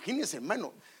 Imagínense,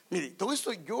 hermano. Mire, todo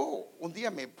esto yo un día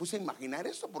me puse a imaginar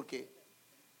esto, porque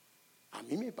a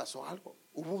mí me pasó algo.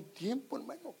 Hubo un tiempo,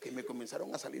 hermano, que me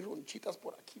comenzaron a salir ronchitas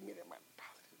por aquí, mire, hermano,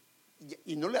 padre.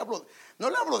 Y no le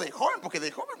hablo de joven, porque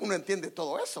de joven uno entiende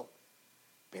todo eso.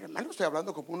 Pero, hermano, estoy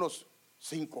hablando como unos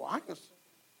 5 años,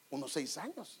 unos 6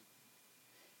 años.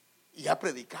 Y ya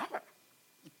predicaba.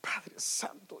 Y Padre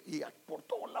Santo, y por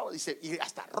todos lados, dice, y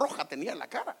hasta roja tenía la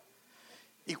cara.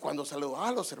 Y cuando saludaba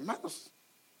a los hermanos,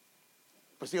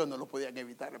 pues ellos no lo podían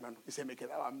evitar, hermano, y se me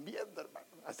quedaban viendo, hermano,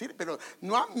 así, pero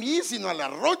no a mí, sino a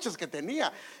las rochas que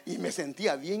tenía. Y me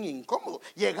sentía bien incómodo.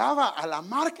 Llegaba a la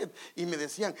market y me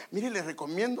decían, mire, le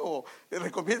recomiendo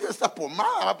esta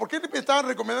pomada. ¿Por qué me estaban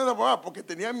recomendando esta pomada? Porque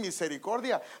tenían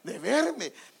misericordia de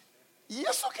verme. Y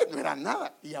eso que no era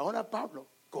nada. Y ahora Pablo,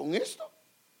 con esto,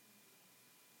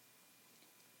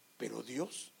 pero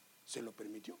Dios se lo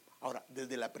permitió. Ahora,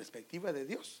 desde la perspectiva de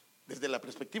Dios, desde la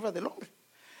perspectiva del hombre,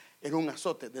 era un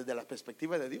azote. Desde la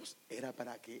perspectiva de Dios, era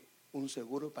para que un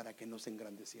seguro para que no se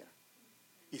engrandeciera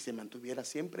y se mantuviera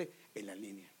siempre en la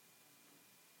línea.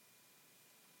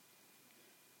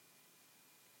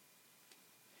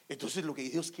 Entonces lo que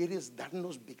Dios quiere es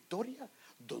darnos victoria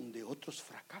donde otros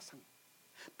fracasan,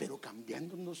 pero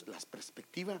cambiándonos la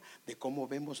perspectiva de cómo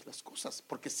vemos las cosas.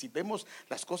 Porque si vemos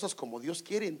las cosas como Dios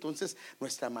quiere, entonces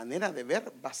nuestra manera de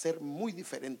ver va a ser muy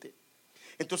diferente.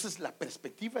 Entonces la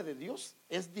perspectiva de Dios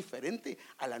es diferente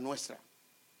a la nuestra.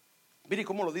 Mire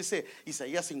cómo lo dice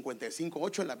Isaías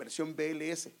 55:8 en la versión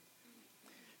BLS.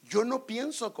 Yo no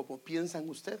pienso como piensan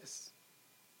ustedes.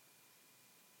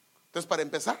 Entonces, para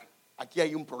empezar, aquí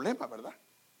hay un problema, ¿verdad?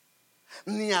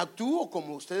 Ni actúo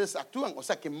como ustedes actúan. O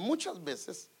sea que muchas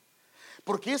veces,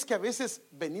 porque es que a veces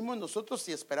venimos nosotros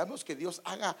y esperamos que Dios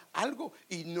haga algo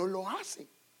y no lo hace.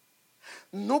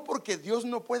 No porque Dios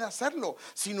no pueda hacerlo,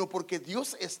 sino porque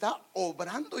Dios está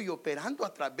obrando y operando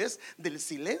a través del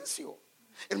silencio.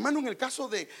 Hermano, en el caso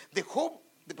de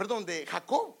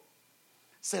Jacob,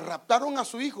 se raptaron a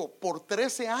su hijo por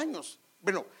 13 años.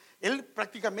 Bueno, él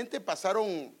prácticamente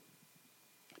pasaron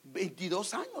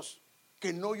 22 años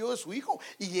que no oyó de su hijo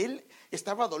y él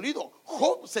estaba dolido.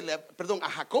 A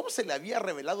Jacob se le había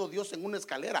revelado Dios en una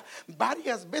escalera.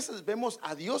 Varias veces vemos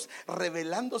a Dios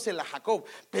revelándosela a Jacob,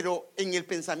 pero en el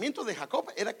pensamiento de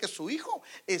Jacob era que su hijo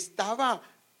estaba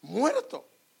muerto.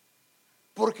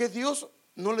 Porque Dios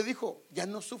no le dijo, ya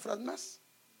no sufras más,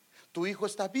 tu hijo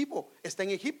está vivo, está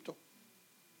en Egipto.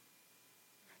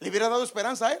 ¿Le hubiera dado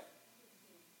esperanza a él?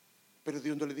 Pero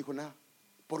Dios no le dijo nada.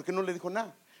 ¿Por qué no le dijo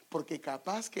nada? Porque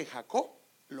capaz que Jacob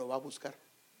lo va a buscar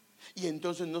y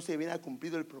entonces no se hubiera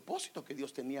cumplido el propósito que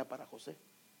Dios tenía para José.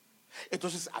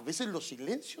 Entonces a veces los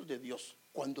silencios de Dios,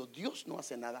 cuando Dios no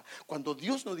hace nada, cuando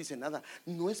Dios no dice nada,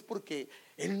 no es porque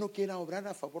Él no quiera obrar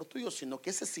a favor tuyo, sino que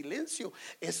ese silencio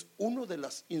es uno de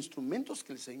los instrumentos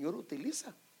que el Señor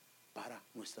utiliza para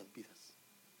nuestras vidas.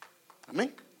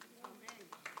 Amén.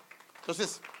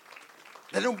 Entonces,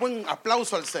 denle un buen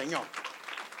aplauso al Señor.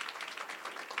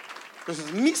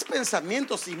 Entonces, mis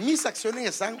pensamientos y mis acciones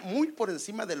están muy por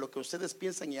encima de lo que ustedes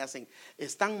piensan y hacen.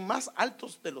 Están más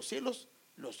altos de los cielos,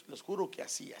 los juro que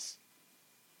así es.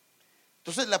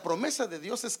 Entonces, la promesa de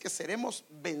Dios es que seremos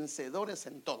vencedores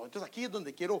en todo. Entonces, aquí es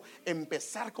donde quiero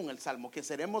empezar con el Salmo, que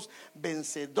seremos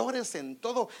vencedores en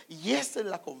todo. Y esa es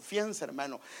la confianza,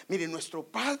 hermano. Mire, nuestro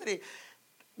Padre,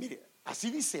 mire, así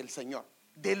dice el Señor: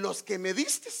 de los que me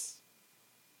diste.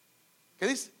 ¿Qué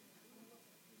dice?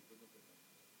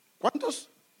 ¿Cuántos?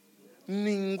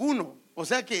 Ninguno. O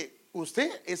sea que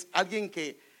usted es alguien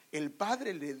que el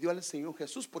Padre le dio al Señor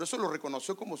Jesús. Por eso lo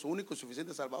reconoció como su único y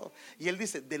suficiente Salvador. Y Él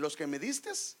dice, de los que me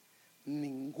diste,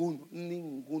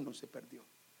 ninguno se perdió.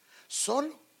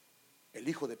 Solo el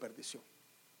hijo de perdición.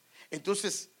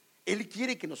 Entonces, Él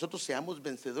quiere que nosotros seamos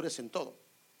vencedores en todo.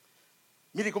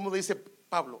 Mire cómo dice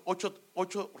Pablo,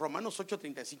 Romanos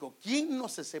 8:35. ¿Quién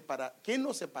nos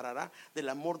separará del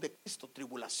amor de Cristo?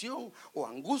 ¿Tribulación o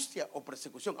angustia o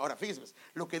persecución? Ahora fíjense,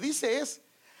 lo que dice es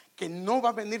que no va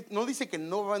a venir, no dice que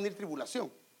no va a venir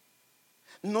tribulación,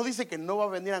 no dice que no va a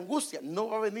venir angustia, no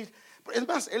va a venir. Es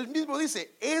más, él mismo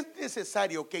dice, es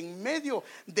necesario que en medio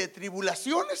de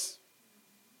tribulaciones,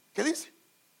 ¿qué dice?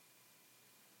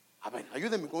 A ver,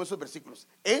 ayúdenme con esos versículos.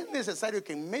 Es necesario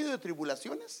que en medio de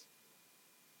tribulaciones,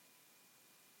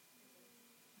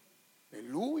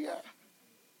 aleluya,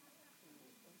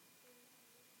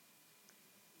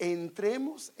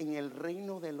 entremos en el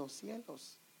reino de los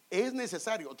cielos. Es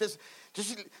necesario. Entonces,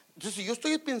 si yo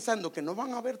estoy pensando que no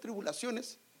van a haber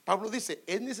tribulaciones, Pablo dice,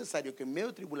 es necesario que en medio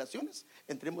de tribulaciones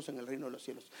entremos en el reino de los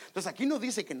cielos. Entonces aquí no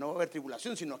dice que no va a haber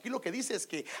tribulación, sino aquí lo que dice es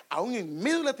que aún en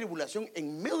medio de la tribulación,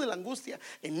 en medio de la angustia,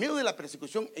 en medio de la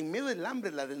persecución, en medio del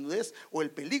hambre, la desnudez o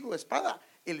el peligro de espada,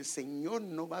 el Señor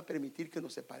no va a permitir que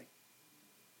nos separen,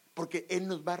 porque Él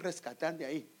nos va a rescatar de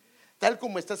ahí. Tal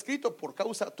como está escrito, por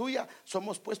causa tuya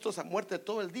somos puestos a muerte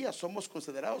todo el día, somos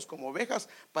considerados como ovejas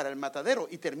para el matadero.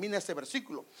 Y termina este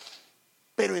versículo.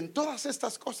 Pero en todas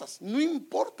estas cosas, no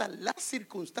importa la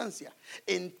circunstancia,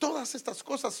 en todas estas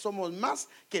cosas somos más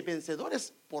que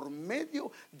vencedores por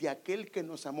medio de aquel que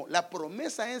nos amó. La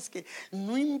promesa es que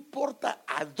no importa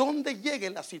a dónde llegue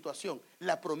la situación,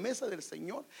 la promesa del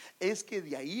Señor es que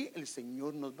de ahí el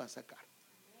Señor nos va a sacar.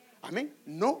 Amén.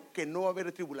 No, que no va a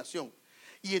haber tribulación.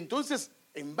 Y entonces,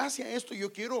 en base a esto,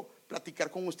 yo quiero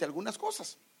platicar con usted algunas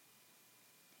cosas.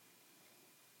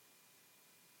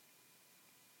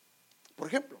 Por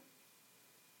ejemplo,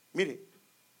 mire,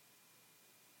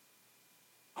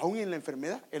 aún en la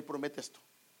enfermedad, Él promete esto.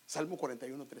 Salmo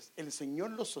 41:3. El Señor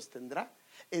los sostendrá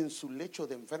en su lecho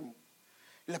de enfermo.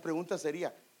 La pregunta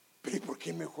sería, ¿pero por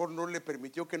qué mejor no le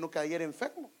permitió que no cayera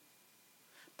enfermo?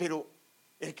 Pero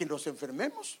el que nos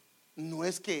enfermemos no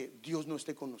es que Dios no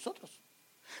esté con nosotros.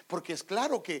 Porque es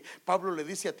claro que Pablo le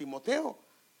dice a Timoteo,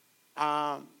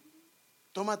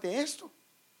 tómate esto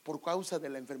por causa de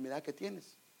la enfermedad que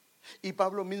tienes. Y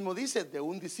Pablo mismo dice de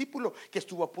un discípulo que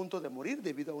estuvo a punto de morir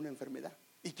debido a una enfermedad.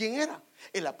 ¿Y quién era?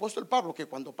 El apóstol Pablo, que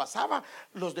cuando pasaba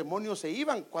los demonios se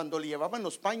iban, cuando le llevaban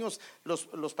los paños,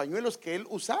 los pañuelos que él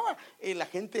usaba, la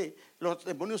gente, los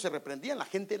demonios se reprendían, la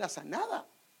gente era sanada.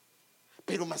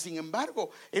 Pero más sin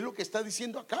embargo, es lo que está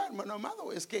diciendo acá, hermano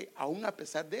amado, es que aún a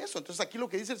pesar de eso, entonces aquí lo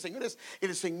que dice el Señor es,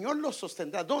 el Señor los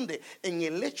sostendrá. ¿Dónde? En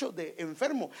el lecho de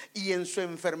enfermo, y en su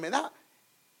enfermedad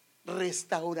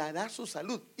restaurará su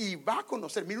salud y va a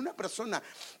conocer. Mira, una persona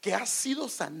que ha sido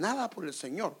sanada por el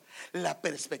Señor, la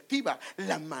perspectiva,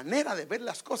 la manera de ver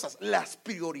las cosas, las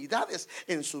prioridades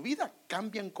en su vida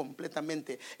cambian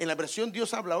completamente. En la versión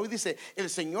Dios habla hoy dice, el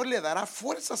Señor le dará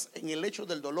fuerzas en el lecho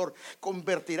del dolor,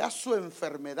 convertirá su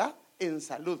enfermedad en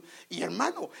salud. Y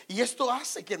hermano, y esto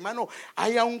hace que, hermano,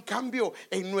 haya un cambio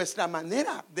en nuestra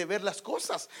manera de ver las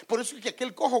cosas. Por eso es que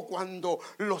aquel cojo, cuando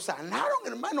lo sanaron,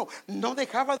 hermano, no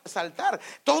dejaba de saltar.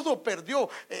 Todo perdió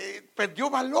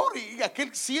valor. Y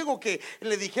aquel ciego que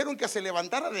le dijeron que se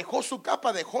levantara, dejó su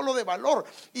capa, dejó lo de valor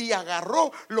y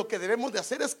agarró. Lo que debemos de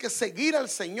hacer es que seguir al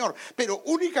Señor, pero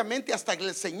únicamente hasta que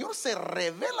el Señor se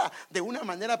revela de una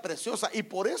manera preciosa. Y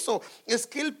por eso es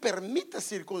que Él permite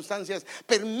circunstancias,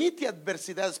 permite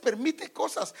adversidades, permite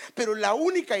cosas, pero la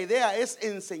única idea es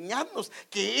enseñarnos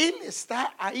que Él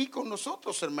está ahí con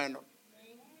nosotros, hermano.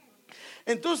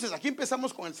 Entonces aquí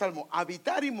empezamos con el Salmo: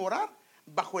 habitar y morar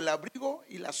bajo el abrigo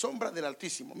y la sombra del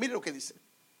Altísimo. Mire lo que dice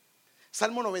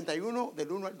Salmo 91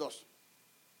 del 1 al 2.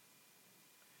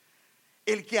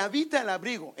 El que habita el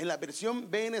abrigo, en la versión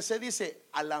BNC dice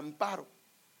al amparo,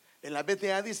 en la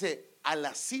BTA dice al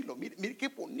asilo. Mire, mire qué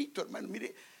bonito, hermano,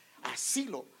 mire,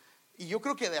 asilo. Y yo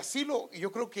creo que de asilo,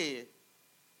 yo creo que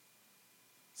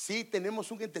sí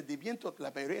tenemos un entendimiento, la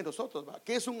mayoría de nosotros, ¿va?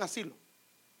 ¿Qué es un asilo?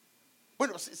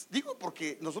 Bueno, digo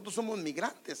porque nosotros somos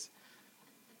migrantes,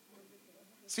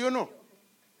 ¿sí o no?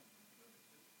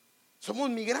 Somos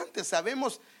migrantes,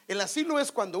 sabemos. El asilo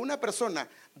es cuando una persona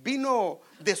vino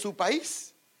de su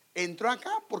país, entró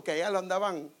acá porque allá lo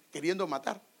andaban queriendo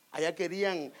matar, allá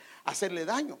querían hacerle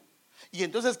daño. Y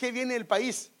entonces, ¿qué viene el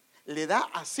país? Le da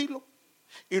asilo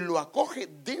y lo acoge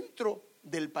dentro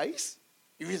del país.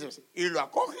 Y lo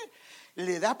acoge,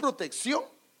 le da protección,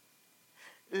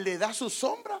 le da su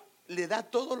sombra, le da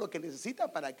todo lo que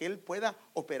necesita para que él pueda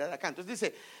operar acá. Entonces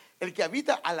dice, el que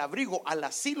habita al abrigo, al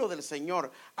asilo del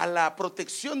Señor, a la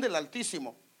protección del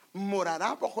Altísimo,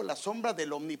 morará bajo la sombra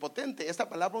del Omnipotente. Esta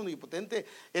palabra omnipotente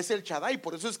es el Shaddai.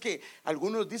 Por eso es que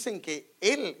algunos dicen que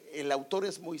él, el autor,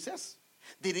 es Moisés.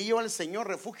 Diré yo al Señor,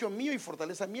 refugio mío y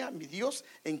fortaleza mía, mi Dios,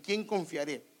 en quien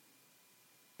confiaré.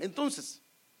 Entonces,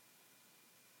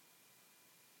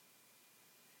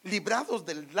 librados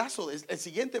del lazo, el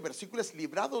siguiente versículo es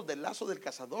librados del lazo del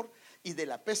cazador y de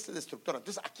la peste destructora.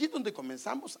 Entonces aquí es donde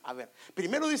comenzamos a ver.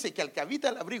 Primero dice que al que habita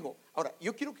el abrigo. Ahora,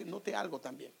 yo quiero que note algo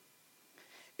también.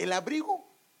 El abrigo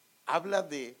habla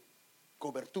de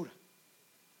cobertura.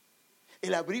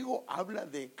 El abrigo habla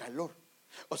de calor.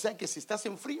 O sea que si estás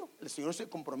en frío, el Señor se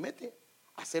compromete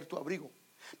a hacer tu abrigo,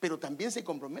 pero también se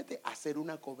compromete a hacer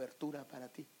una cobertura para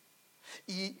ti.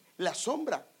 Y la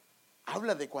sombra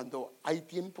habla de cuando hay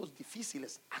tiempos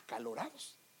difíciles,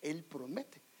 acalorados. Él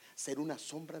promete ser una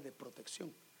sombra de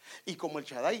protección. Y como el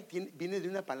Shaddai viene de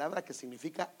una palabra que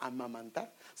significa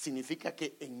amamantar, significa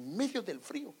que en medio del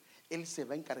frío Él se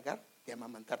va a encargar de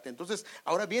amamantarte. Entonces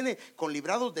ahora viene con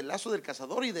librados del lazo del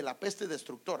cazador y de la peste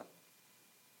destructora.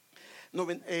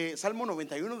 Salmo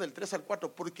 91 del 3 al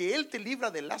 4. Porque Él te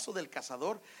libra del lazo del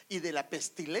cazador y de la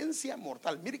pestilencia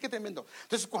mortal. Mire qué tremendo.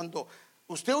 Entonces cuando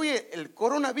usted oye el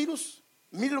coronavirus,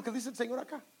 mire lo que dice el Señor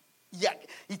acá.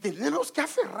 Y tenemos que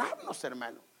aferrarnos,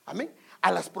 hermano. Amén.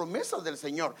 A las promesas del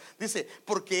Señor. Dice,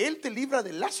 porque Él te libra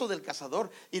del lazo del cazador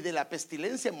y de la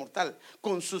pestilencia mortal.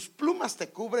 Con sus plumas te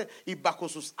cubre y bajo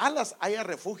sus alas haya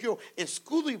refugio.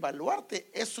 Escudo y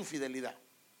baluarte es su fidelidad.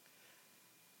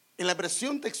 En la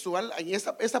versión textual, en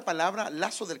esta palabra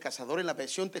lazo del cazador, en la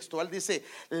versión textual dice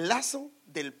lazo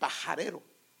del pajarero.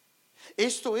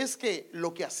 Esto es que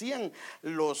lo que hacían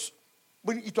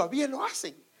bueno, y todavía lo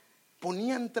hacen,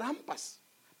 ponían trampas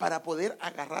para poder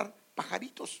agarrar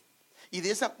pajaritos. Y de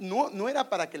esa no era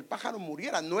para que el pájaro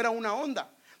muriera, no era una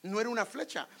onda, no era una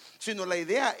flecha, sino la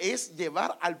idea es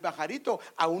llevar al pajarito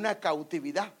a una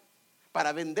cautividad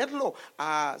para venderlo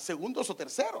a segundos o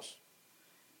terceros.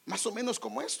 Más o menos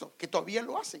como esto, que todavía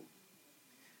lo hacen.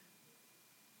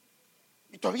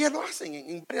 Y todavía lo hacen,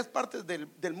 en varias partes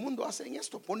del mundo hacen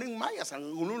esto, ponen mallas, en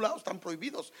algunos lados están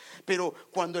prohibidos. Pero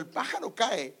cuando el pájaro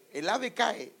cae, el ave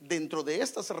cae dentro de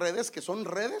estas redes, que son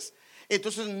redes,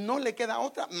 entonces no le queda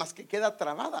otra más que queda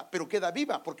trabada, pero queda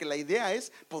viva, porque la idea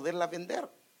es poderla vender.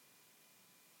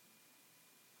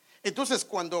 Entonces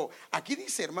cuando aquí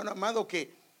dice, hermano amado,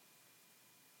 que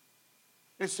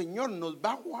el Señor nos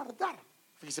va a guardar,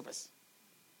 fíjese pues,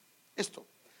 esto,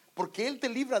 porque Él te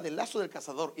libra del lazo del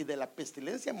cazador y de la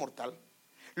pestilencia mortal.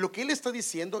 Lo que Él está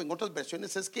diciendo en otras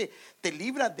versiones es que te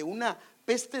libra de una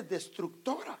peste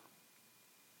destructora,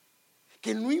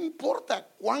 que no importa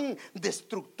cuán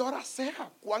destructora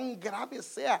sea, cuán grave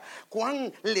sea,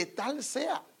 cuán letal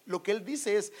sea, lo que Él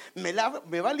dice es, me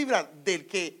va a librar del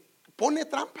que pone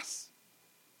trampas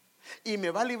y me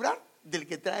va a librar del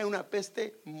que trae una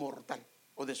peste mortal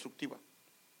o destructiva.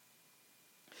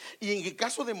 Y en el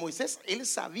caso de Moisés, él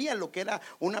sabía lo que era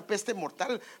una peste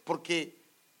mortal, porque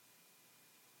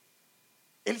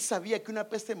él sabía que una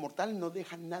peste mortal no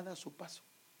deja nada a su paso.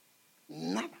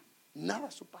 Nada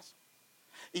a su paso.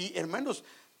 Y hermanos,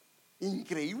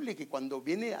 increíble que cuando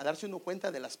viene a darse uno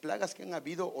cuenta de las plagas que han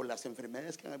habido o las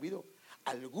enfermedades que han habido,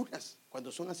 algunas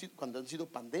cuando han sido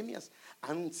pandemias,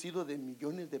 han sido de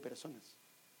millones de personas.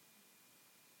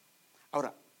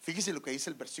 Ahora, fíjese lo que dice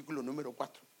el versículo número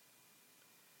 4.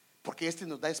 Porque este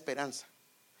nos da esperanza,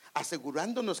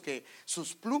 asegurándonos que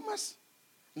sus plumas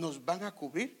nos van a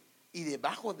cubrir y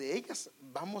debajo de ellas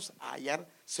vamos a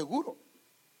hallar seguro.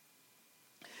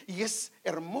 Y es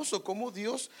hermoso cómo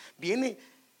Dios viene,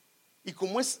 y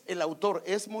como es el autor,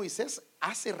 es Moisés,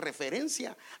 hace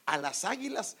referencia a las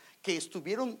águilas que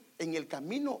estuvieron en el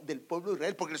camino del pueblo de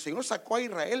Israel, porque el Señor sacó a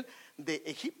Israel de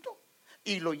Egipto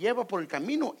y lo lleva por el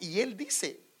camino, y él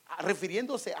dice,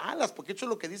 refiriéndose a alas, porque eso es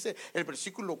lo que dice el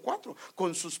versículo 4,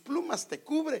 con sus plumas te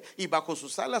cubre y bajo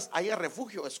sus alas haya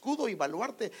refugio, escudo y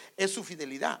baluarte es su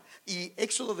fidelidad. Y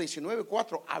Éxodo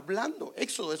 19:4, hablando,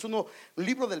 Éxodo es un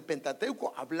libro del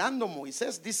Pentateuco, hablando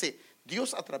Moisés, dice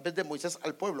Dios a través de Moisés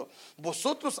al pueblo,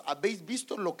 vosotros habéis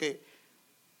visto lo que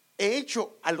he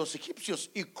hecho a los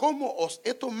egipcios y cómo os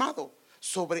he tomado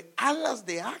sobre alas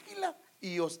de águila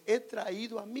y os he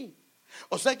traído a mí.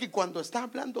 O sea que cuando está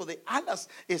hablando de alas,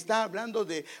 está hablando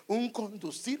de un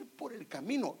conducir por el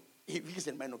camino. Y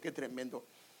fíjese, hermano, qué tremendo.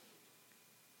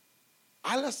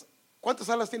 Alas, ¿cuántas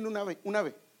alas tiene un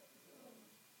ave?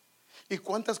 ¿Y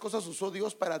cuántas cosas usó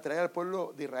Dios para atraer al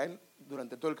pueblo de Israel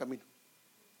durante todo el camino?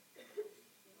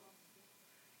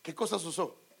 ¿Qué cosas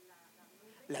usó?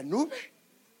 La nube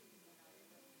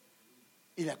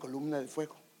y la columna de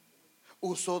fuego.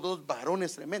 Usó dos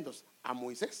varones tremendos, a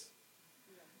Moisés.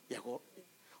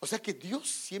 O sea que Dios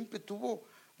siempre tuvo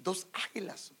dos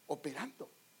águilas operando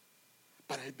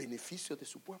para el beneficio de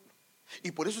su pueblo.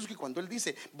 Y por eso es que cuando él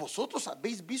dice, vosotros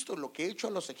habéis visto lo que he hecho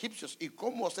a los egipcios y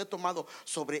cómo os he tomado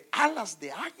sobre alas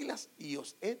de águilas y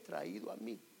os he traído a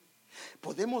mí,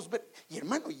 podemos ver, y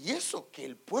hermano, y eso que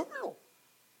el pueblo,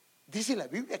 dice la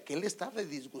Biblia que él estaba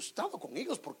disgustado con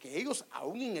ellos, porque ellos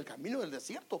aún en el camino del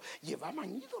desierto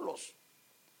llevaban ídolos.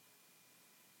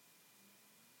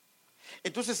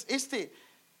 Entonces este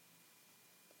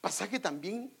pasaje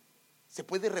también se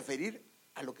puede referir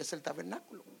a lo que es el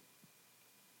tabernáculo.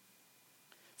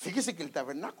 Fíjese que el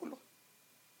tabernáculo,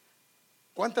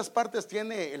 ¿cuántas partes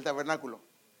tiene el tabernáculo?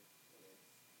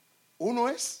 Uno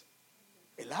es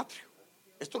el atrio,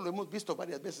 esto lo hemos visto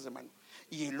varias veces, hermano.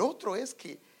 Y el otro es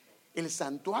que el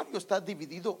santuario está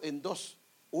dividido en dos.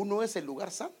 Uno es el lugar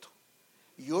santo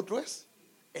y otro es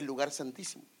el lugar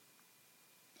santísimo.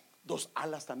 Dos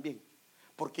alas también,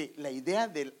 porque la idea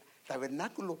del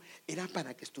tabernáculo era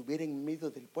para que estuviera en medio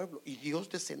del pueblo y Dios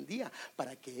descendía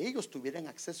para que ellos tuvieran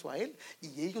acceso a él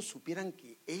y ellos supieran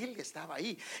que él estaba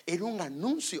ahí. Era un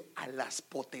anuncio a las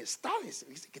potestades.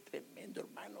 Dice que tremendo,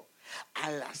 hermano,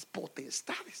 a las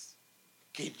potestades,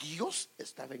 que Dios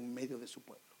estaba en medio de su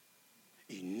pueblo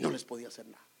y no les podía hacer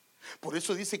nada. Por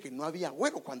eso dice que no había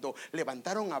agüero. Cuando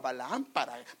levantaron a Balaam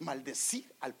para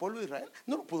maldecir al pueblo de Israel,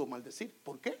 no lo pudo maldecir.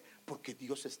 ¿Por qué? Porque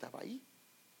Dios estaba ahí.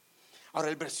 Ahora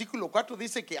el versículo 4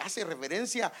 dice que hace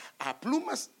referencia a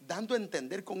plumas, dando a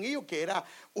entender con ello que era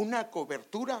una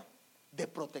cobertura de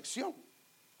protección.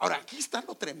 Ahora aquí está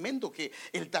lo tremendo, que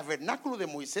el tabernáculo de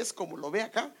Moisés, como lo ve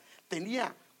acá,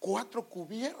 tenía 4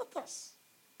 cubiertas.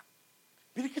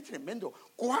 Mire qué tremendo,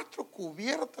 4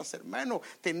 cubiertas, hermano.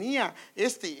 Tenía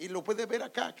y lo puede ver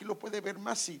acá, aquí lo puede ver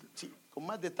más, con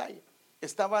más detalle.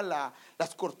 Estaba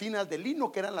las cortinas de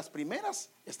lino, que eran las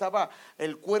primeras. Estaba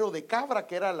el cuero de cabra,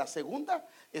 que era la segunda.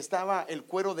 Estaba el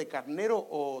cuero de carnero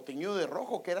o teñido de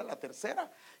rojo, que era la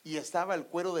tercera. Y estaba el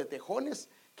cuero de tejones,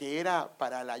 que era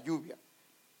para la lluvia.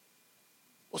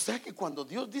 O sea que cuando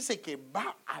Dios dice que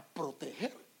va a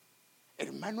proteger,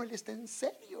 hermano, Él está en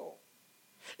serio.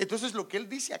 Entonces lo que Él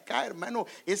dice acá, hermano,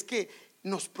 es que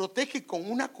nos protege con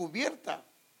una cubierta,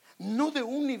 no de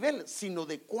un nivel, sino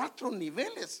de 4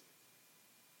 niveles.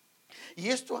 Y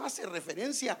esto hace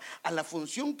referencia a la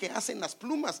función que hacen las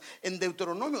plumas en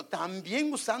Deuteronomio,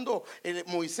 también usando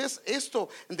Moisés esto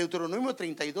en Deuteronomio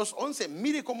 32:11.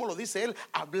 Mire cómo lo dice él,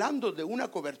 hablando de una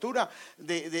cobertura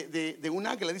de un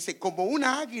águila. Dice, como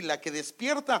una águila que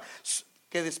despierta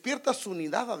su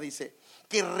nidada, dice,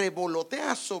 que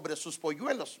revolotea sobre sus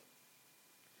polluelos,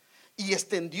 y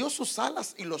extendió sus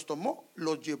alas y los tomó,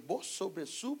 los llevó sobre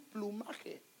su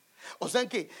plumaje. O sea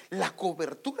que la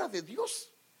cobertura de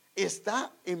Dios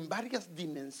está en varias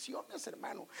dimensiones,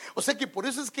 hermano. O sea que por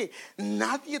eso es que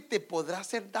nadie te podrá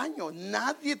hacer daño,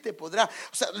 nadie te podrá.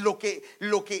 O sea, lo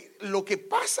que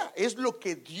pasa es lo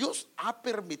que Dios ha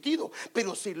permitido,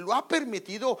 pero si lo ha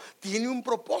permitido tiene un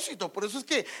propósito. Por eso es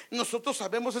que nosotros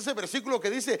sabemos ese versículo que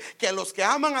dice que a los que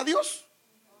aman a Dios,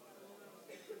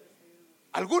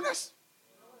 algunas.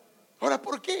 Ahora,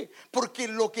 ¿por qué? Porque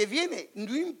lo que viene,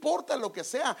 no importa lo que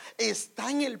sea,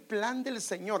 está en el plan del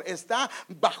Señor, está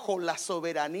bajo la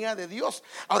soberanía de Dios.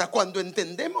 Ahora, cuando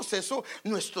entendemos eso,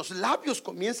 nuestros labios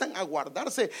comienzan a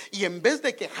guardarse y en vez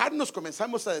de quejarnos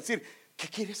comenzamos a decir, ¿qué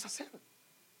quieres hacer?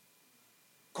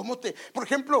 Por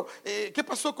ejemplo, ¿qué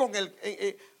pasó con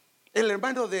el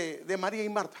hermano de María y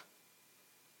Marta?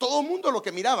 Todo el mundo lo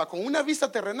que miraba con una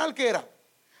vista terrenal, ¿qué era?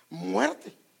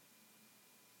 Muerte.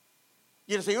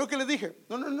 Y el Señor, que le dije,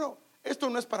 no, esto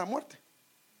no es para muerte,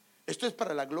 esto es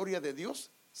para la gloria de Dios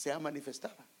sea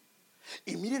manifestada.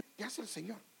 Y miren qué hace el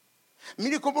Señor.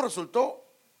 Mire cómo resultó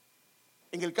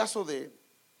en el caso de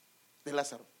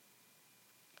Lázaro.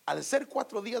 Al ser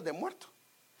 4 días de muerto,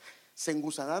 se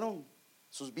engusanaron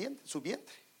su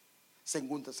vientre, se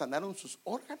engusanaron sus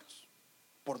órganos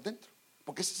por dentro,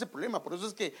 porque ese es el problema. Por eso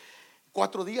es que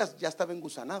 4 días ya estaba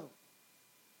engusanado.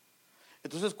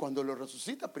 Entonces cuando lo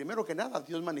resucita, primero que nada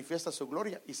Dios manifiesta su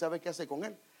gloria. ¿Y sabe qué hace con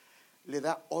él? Le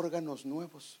da órganos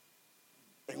nuevos.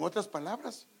 En otras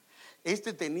palabras,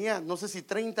 tenía no sé si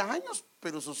 30 años,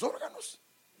 pero sus órganos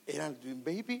eran de un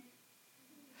baby.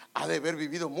 Ha de haber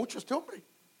vivido mucho este hombre,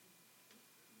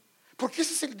 porque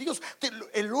ese es el Dios.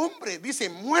 El hombre dice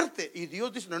muerte y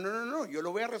Dios dice no, yo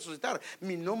lo voy a resucitar,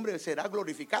 mi nombre será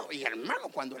glorificado. Y hermano,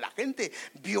 cuando la gente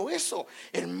vio eso,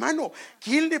 hermano,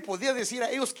 ¿quién le podía decir a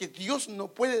ellos que Dios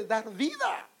no puede dar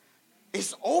vida?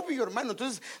 Es obvio, hermano.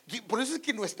 Entonces, por eso es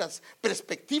que nuestra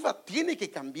perspectiva tiene que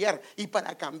cambiar. Y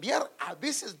para cambiar, a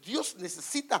veces Dios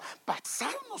necesita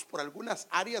pasarnos por algunas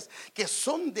áreas que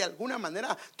son de alguna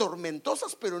manera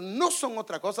tormentosas, pero no son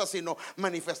otra cosa sino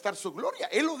manifestar su gloria.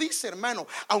 Él lo dice, hermano,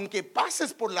 aunque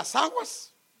pases por las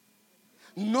aguas,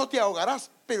 no te ahogarás.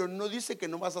 Pero no dice que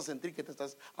no vas a sentir que te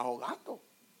estás ahogando.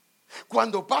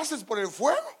 Cuando pases por el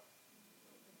fuego,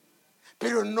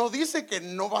 pero no dice que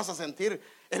no vas a sentir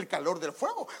el calor del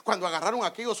fuego. Cuando agarraron a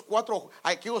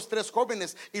aquellos 3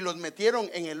 jóvenes y los metieron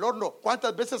en el horno,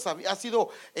 ¿cuántas veces ha sido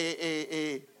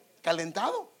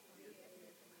calentado?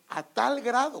 A tal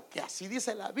grado que así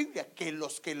dice la Biblia, que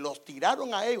los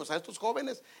tiraron a ellos, a estos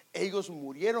jóvenes, ellos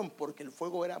murieron porque el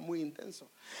fuego era muy intenso.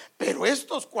 Pero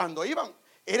estos, cuando iban,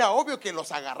 era obvio que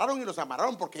los agarraron y los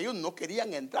amarraron porque ellos no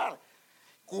querían entrar.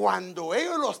 Cuando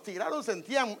ellos los tiraron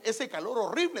sentían ese calor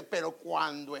horrible, pero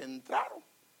cuando entraron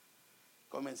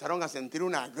comenzaron a sentir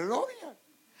una gloria.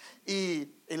 Y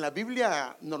en la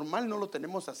Biblia normal no lo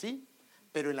tenemos así,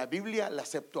 pero en la Biblia, la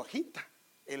Septuaginta,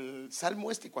 el salmo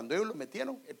cuando ellos lo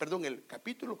metieron, el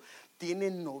capítulo tiene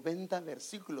 90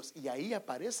 versículos y ahí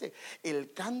aparece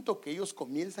el canto que ellos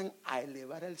comienzan a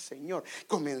elevar al Señor.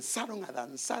 Comenzaron a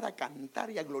danzar, a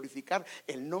cantar y a glorificar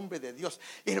el nombre de Dios.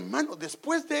 Hermano,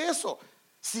 después de eso,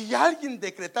 si alguien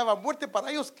decretaba muerte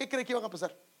para ellos, ¿qué cree que iban a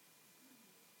pasar?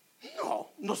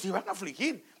 No, nos iban a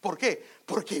afligir. ¿Por qué?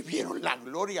 Porque vieron la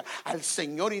gloria al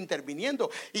Señor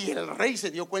interviniendo y el rey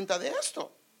se dio cuenta de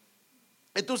esto.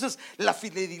 Entonces la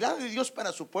fidelidad de Dios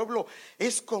para su pueblo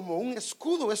es como un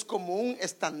escudo, es como un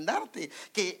estandarte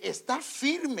que está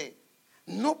firme,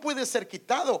 no puede ser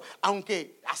quitado.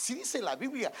 Aunque, así dice la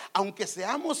Biblia, aunque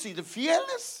seamos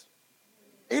infieles,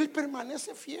 Él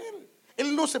permanece fiel.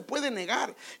 Él no se puede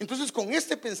negar. Entonces, con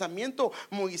este pensamiento,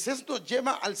 Moisés nos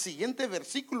lleva al siguiente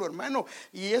versículo, hermano.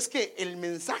 Y es que el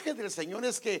mensaje del Señor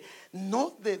es que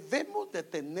no debemos de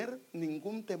tener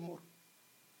ningún temor.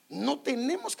 No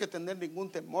tenemos que tener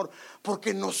ningún temor,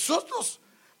 porque nosotros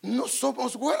no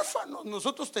somos huérfanos.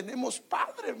 Nosotros tenemos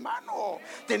Padre, hermano.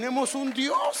 Tenemos un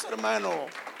Dios, hermano.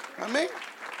 Amén.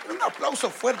 Un aplauso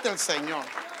fuerte al Señor.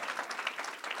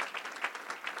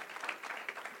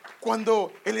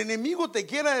 Cuando el enemigo te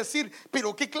quiera decir,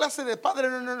 pero qué clase de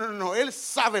padre, no, él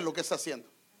sabe lo que está haciendo.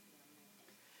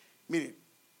 Mire,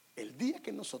 el día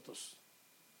que nosotros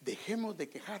dejemos de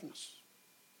quejarnos,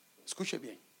 escuche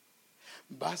bien,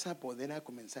 vas a poder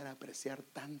comenzar a apreciar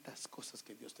tantas cosas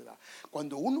que Dios te da.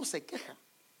 Cuando uno se queja,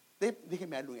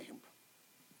 déjeme darle un ejemplo.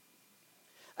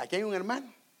 Aquí hay un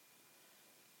hermano,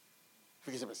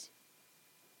 fíjese pues,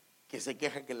 que se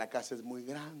queja que la casa es muy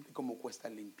grande, cómo cuesta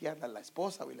limpiarla, la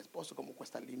esposa o el esposo, cómo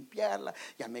cuesta limpiarla,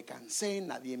 ya me cansé,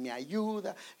 nadie me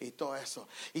ayuda y todo eso.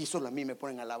 Y solo a mí me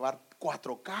ponen a lavar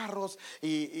 4 carros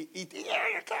y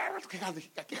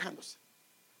quejándose.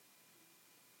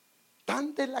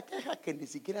 Tanta es la queja que ni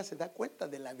siquiera se da cuenta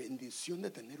de la bendición de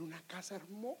tener una casa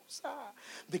hermosa,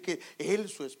 de que él,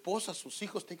 su esposa, sus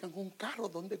hijos tengan un carro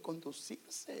donde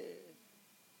conducirse.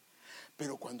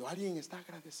 Pero cuando alguien está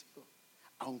agradecido,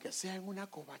 aunque sea en una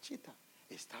covachita,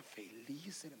 está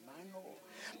feliz, hermano.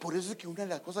 Por eso es que una de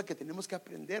las cosas que tenemos que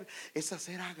aprender es a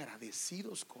ser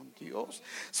agradecidos con Dios.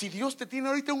 Si Dios te tiene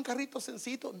ahorita un carrito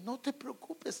sencillo, no te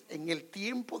preocupes, en el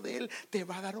tiempo de Él te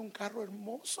va a dar un carro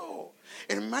hermoso.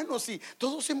 Hermanos, si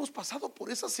todos hemos pasado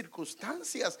por esas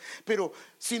circunstancias, pero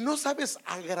si no sabes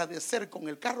agradecer con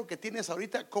el carro que tienes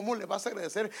ahorita, ¿cómo le vas a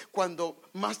agradecer cuando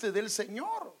más te dé el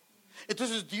Señor?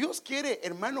 Entonces Dios quiere,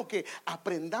 hermano, que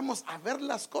aprendamos a ver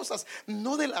las cosas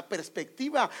no de la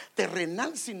perspectiva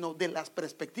terrenal, sino de la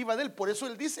perspectiva de Él. Por eso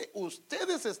Él dice,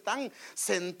 ustedes están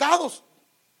sentados.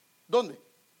 ¿Dónde?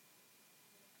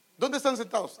 ¿Dónde están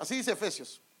sentados? Así dice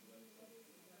Efesios.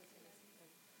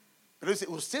 Pero dice,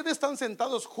 ustedes están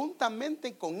sentados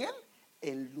juntamente con Él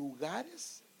en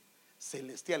lugares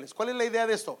celestiales. ¿Cuál es la idea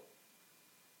de esto?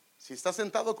 Si estás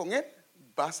sentado con Él,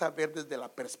 vas a ver desde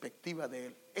la perspectiva de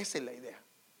Él. Esa es la idea.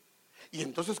 Y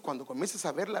entonces cuando comiences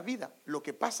a ver la vida, lo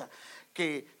que pasa,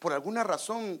 que por alguna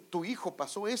razón tu hijo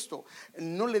pasó esto,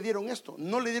 no le dieron esto,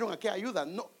 no le dieron aquella ayuda,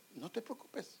 no te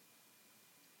preocupes.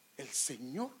 El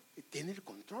Señor tiene el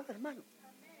control, hermano.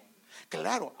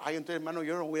 Claro, ay, entonces, hermano,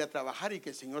 yo no voy a trabajar y que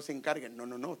el Señor se encargue.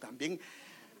 No, también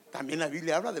la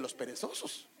Biblia habla de los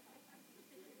perezosos.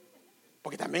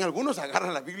 Porque también algunos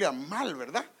agarran la Biblia mal,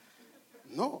 ¿verdad?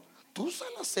 No, tú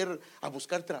sal a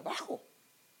buscar trabajo.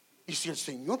 Y si el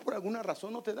Señor por alguna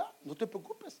razón no te da, no te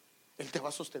preocupes, Él te va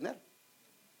a sostener.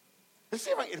 Él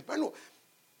se va, hermano.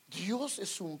 Dios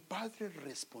es un Padre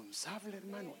responsable,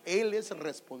 hermano. Él es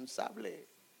responsable.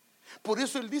 Por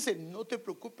eso Él dice, no te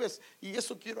preocupes, y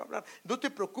eso quiero hablar, no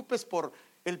te preocupes por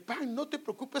el pan, no te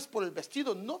preocupes por el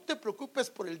vestido, no te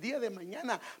preocupes por el día de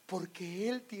mañana, porque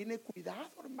Él tiene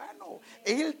cuidado, hermano.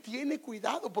 Él tiene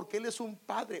cuidado porque Él es un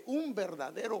Padre, un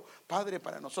verdadero Padre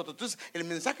para nosotros. Entonces el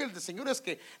mensaje del Señor es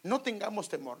que no tengamos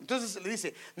temor. Entonces le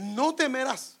dice, no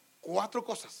temerás. 4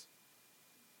 cosas.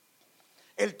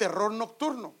 El terror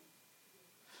nocturno.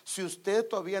 Si usted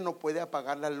todavía no puede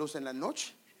apagar la luz en la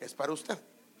noche, es para usted.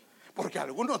 Porque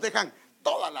algunos dejan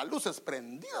todas las luces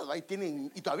prendidas, ahí tienen,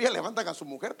 y todavía levantan a su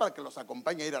mujer para que los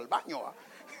acompañe a ir al baño, ¿va?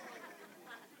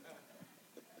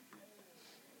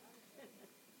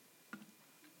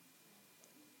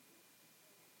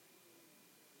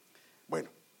 Bueno,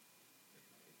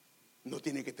 no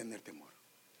tiene que tener temor.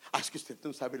 Es que usted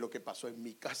no sabe lo que pasó en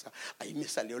mi casa. Ahí me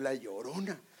salió la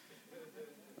llorona.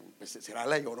 Pues, ¿será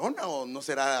la llorona o no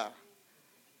será?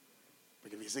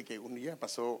 Porque dice que un día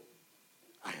pasó.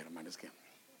 Ay, hermano, es que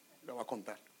lo voy a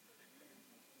contar.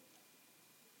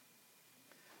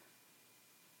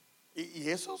 Y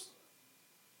esos,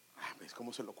 ¿ves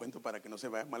cómo se lo cuento para que no se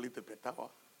vaya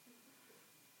malinterpretado?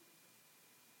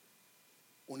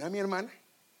 Mi hermana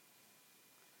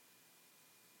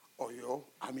oyó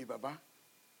a mi papá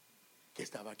que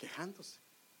estaba quejándose.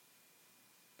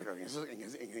 Pero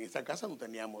en esa casa no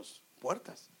teníamos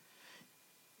puertas.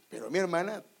 Pero mi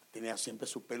hermana Tenía siempre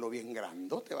su pelo bien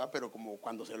grandote, va, pero como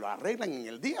cuando se lo arreglan en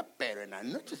el día, pero en la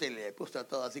noche se le puso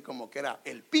todo así como que era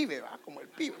el pibe, va, como el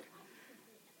pibe.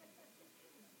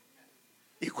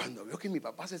 Y cuando vio que mi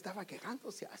papá se estaba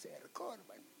quejando, se acercó,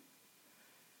 hermano,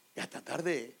 y a tratar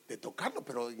de tocarlo,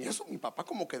 pero en eso mi papá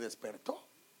como que despertó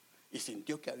y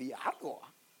sintió que había algo,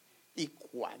 ¿va? Y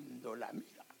cuando la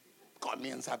mira,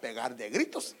 comienza a pegar de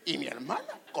gritos, y mi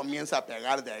hermana comienza a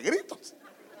pegar de gritos.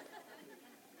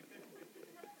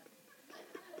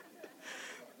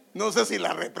 No sé si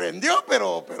la reprendió,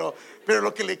 pero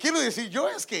lo que le quiero decir yo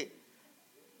es que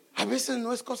a veces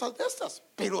no es cosas de estas,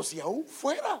 pero si aún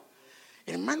fuera,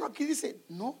 hermano, aquí dice,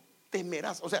 no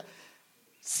temerás. O sea,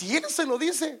 si él se lo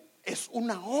dice, es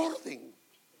una orden.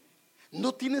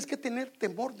 No tienes que tener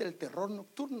temor del terror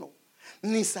nocturno,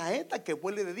 ni saeta que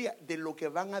vuele de día, de lo que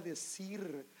van a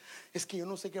decir. Es que yo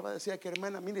no sé qué va a decir aquí,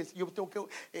 hermana. Mire, yo tengo que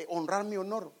honrar mi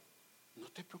honor. No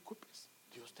te preocupes,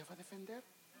 Dios te va a defender.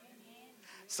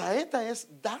 Saeta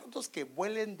es dardos que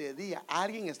vuelen de día.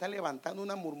 Alguien está levantando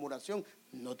una murmuración.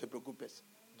 No te preocupes,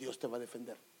 Dios te va a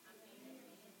defender.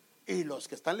 Y los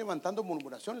que están levantando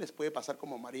murmuración les puede pasar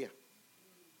como María.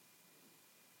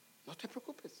 No te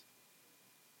preocupes.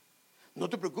 No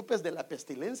te preocupes de la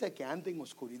pestilencia que anda en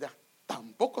oscuridad.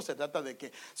 Tampoco se trata de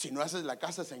que si no haces la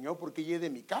casa, Señor, ¿por qué llegue de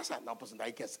mi casa? No, pues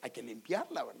hay que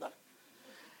limpiarla, ¿verdad?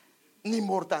 Ni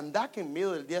mortandad que en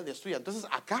medio del día destruya. Entonces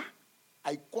acá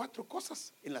hay 4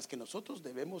 cosas en las que nosotros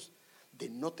debemos de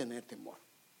no tener temor.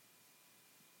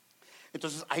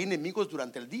 Entonces hay enemigos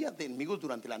durante el día, de enemigos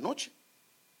durante la noche.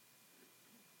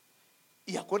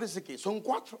 Y acuérdense que son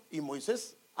 4. Y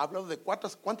Moisés ha hablado de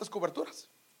 ¿cuántas coberturas?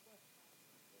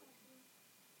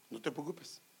 No te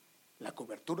preocupes. La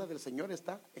cobertura del Señor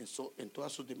está en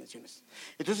todas sus dimensiones.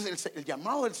 Entonces el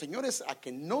llamado del Señor es a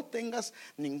que no tengas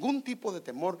ningún tipo de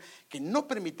temor, que no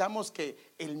permitamos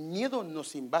que el miedo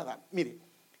nos invada. Mire,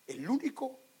 el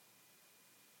único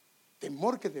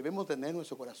temor que debemos tener en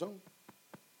nuestro corazón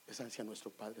es hacia nuestro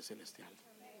Padre Celestial,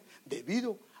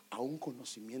 debido a un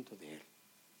conocimiento de Él.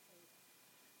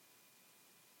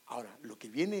 Ahora, lo que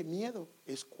viene miedo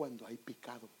es cuando hay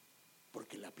pecado,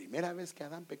 porque la primera vez que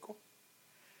Adán pecó,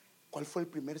 ¿cuál fue el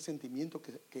primer sentimiento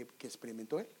que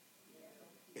experimentó él?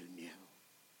 El miedo,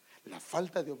 la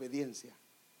falta de obediencia.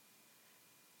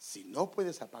 Si no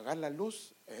puedes apagar la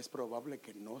luz, es probable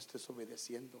que no estés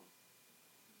obedeciendo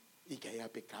y que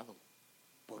haya pecado,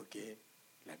 porque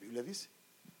la Biblia dice,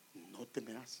 no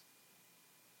temerás.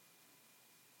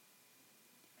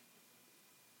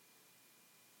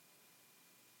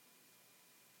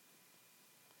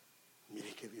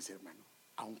 Mire qué dice, hermano,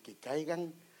 aunque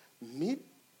caigan 1000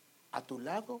 a tu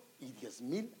lado y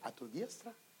 10,000 a tu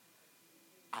diestra,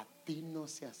 a ti no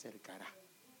se acercará.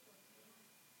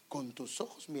 Con tus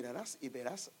ojos mirarás y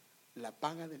verás la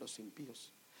paga de los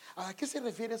impíos. ¿A qué se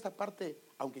refiere esta parte?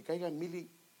 Aunque caigan 1000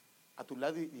 a tu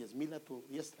lado y 10,000 a tu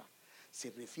diestra. Se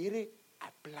refiere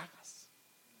a plagas,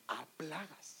 a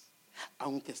plagas.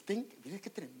 Aunque estén, mire qué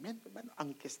tremendo, hermano,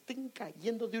 aunque estén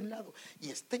cayendo de un lado y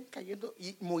estén cayendo,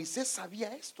 y Moisés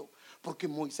sabía esto, porque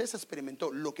Moisés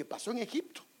experimentó lo que pasó en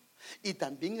Egipto. Y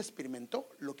también experimentó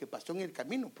lo que pasó en el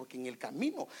camino, porque en el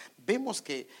camino vemos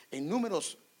que en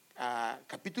Números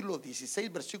capítulo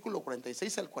 16, versículo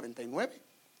 46 al 49,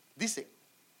 dice,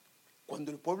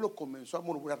 cuando el pueblo comenzó a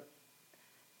murmurar,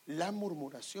 la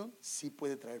murmuración sí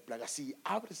puede traer plaga. Si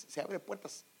se abre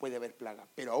puertas, puede haber plaga,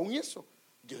 pero aún eso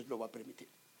Dios lo va a permitir.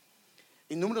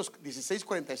 En Números 16,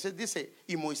 46 dice,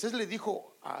 y Moisés le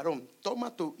dijo a Aarón,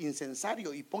 toma tu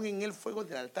incensario y pon en él fuego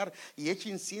del altar y echa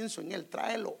incienso en él,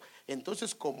 tráelo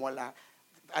entonces como a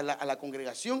la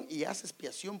congregación y haz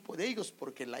expiación por ellos,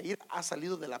 porque la ira ha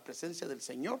salido de la presencia del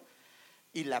Señor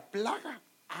y la plaga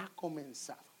ha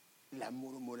comenzado. La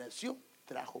murmuración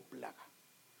trajo plaga.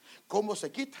 ¿Cómo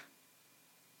se quita?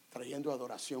 Trayendo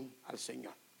adoración al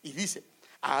Señor. Y dice,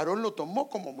 Aarón lo tomó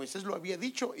como Moisés lo había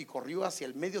dicho y corrió hacia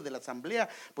el medio de la asamblea,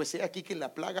 pues he aquí que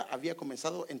la plaga había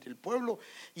comenzado entre el pueblo,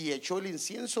 y echó el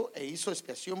incienso e hizo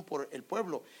expiación por el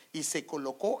pueblo y se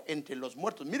colocó entre los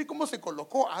muertos. Mire cómo se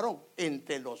colocó Aarón,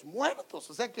 entre los muertos,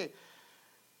 o sea que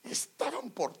estaban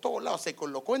por todos lados, se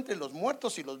colocó entre los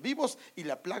muertos y los vivos y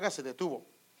la plaga se detuvo.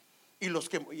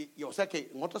 O sea que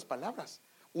en otras palabras,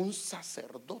 un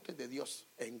sacerdote de Dios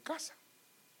en casa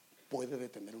puede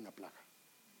detener una plaga.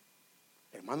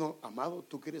 Hermano amado,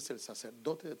 tú que eres el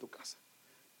sacerdote de tu casa,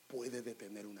 puede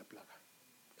detener una plaga.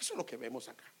 Eso es lo que vemos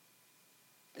acá.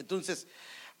 Entonces,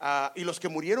 y los que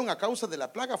murieron a causa de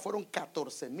la plaga fueron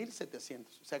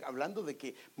 14,700. O sea, hablando de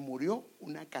que murió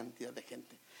una cantidad de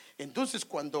gente. Entonces,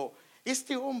 cuando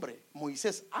Este hombre,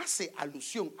 Moisés, hace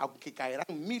alusión, aunque caerán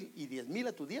 1000 y 10,000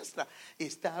 a tu diestra,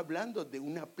 está hablando de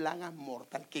una plaga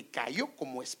mortal que cayó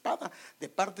como espada de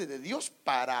parte de Dios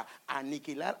para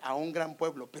aniquilar a un gran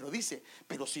pueblo. Pero dice,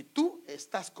 pero si tú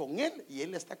estás con él y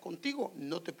él está contigo,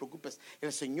 no te preocupes,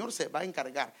 el Señor se va a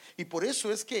encargar. Y por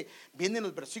eso es que vienen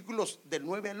los versículos del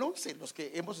 9 al 11, los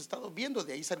que hemos estado viendo,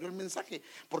 de ahí salió el mensaje.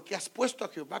 Porque has puesto a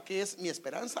Jehová, que es mi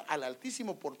esperanza, al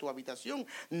Altísimo por tu habitación,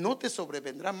 no te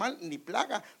sobrevendrá mal ni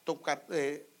plaga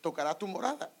tocará tu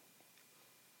morada.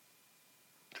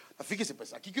 Fíjese,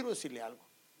 pues aquí quiero decirle algo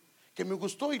que me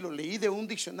gustó y lo leí de un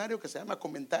diccionario que se llama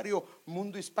Comentario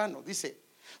Mundo Hispano. Dice: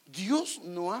 Dios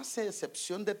no hace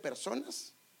excepción de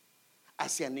personas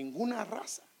hacia ninguna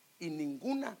raza y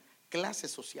ninguna clase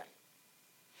social,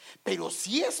 pero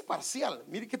si es parcial.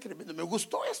 Mire qué tremendo, me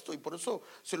gustó esto y por eso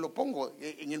se lo pongo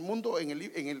en el mundo, en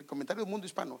el comentario del Mundo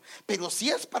Hispano. Pero si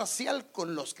es parcial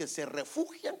con los que se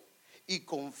refugian y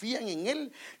confían en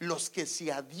él, los que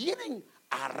se adhieren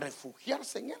a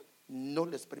refugiarse en él, no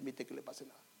les permite que le pase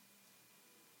nada.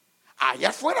 Allá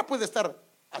afuera puede estar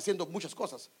haciendo muchas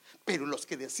cosas, pero los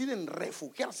que deciden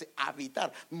refugiarse,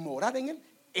 habitar, morar en él,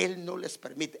 él no les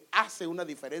permite. Hace una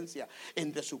diferencia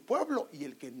entre su pueblo y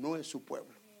el que no es su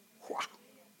pueblo. ¡Wow!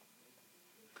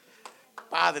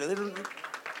 Padre,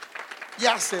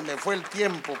 ya se me fue el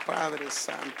tiempo, Padre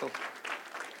Santo.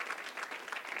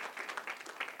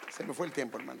 Se me fue el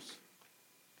tiempo, hermanos.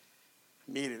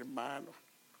 Mire, hermano,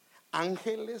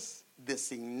 ángeles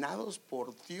designados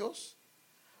por Dios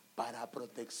para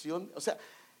protección. O sea,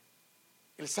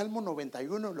 el Salmo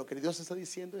 91, lo que Dios está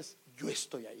diciendo es: yo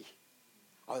estoy ahí.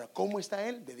 Ahora, ¿cómo está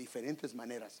Él? De diferentes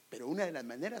maneras, pero una de las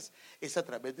maneras es a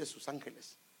través de sus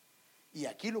ángeles. Y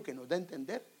aquí lo que nos da a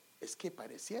entender es que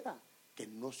pareciera que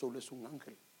no solo es un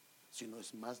ángel, sino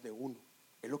es más de uno.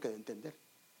 Es lo que da a entender.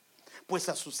 Pues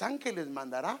a sus ángeles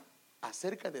mandará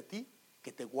acerca de ti,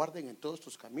 que te guarden en todos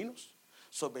tus caminos.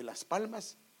 Sobre las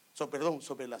palmas,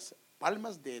 sobre las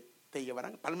palmas te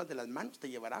llevarán, palmas de las manos te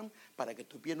llevarán, para que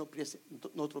tu pie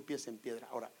no tropiece en piedra.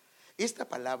 Ahora, esta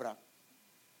palabra,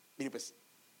 mire, pues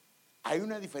hay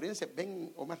una diferencia.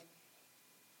 Ven, Omar.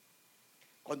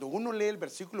 Cuando uno lee el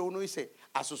versículo, uno dice: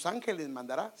 a sus ángeles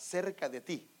mandará cerca de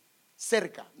ti.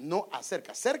 Cerca, no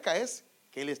acerca. Cerca es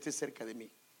que Él esté cerca de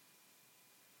mí.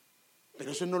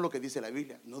 Pero eso no es lo que dice la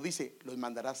Biblia. No dice los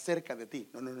mandará cerca de ti.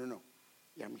 No.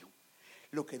 Ya, mijo.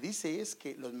 Lo que dice es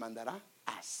que los mandará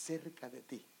acerca de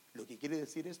ti. Lo que quiere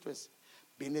decir esto es: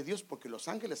 viene Dios, porque los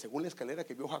ángeles, según la escalera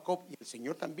que vio Jacob y el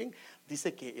Señor también,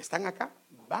 dice que están acá,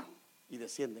 van y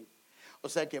descienden. O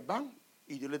sea que van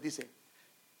y Dios les dice: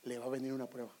 le va a venir una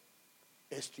prueba,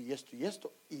 esto y esto y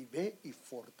esto, y ve y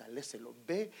fortalécelo,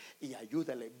 ve y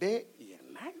ayúdale, ve y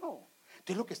hermano.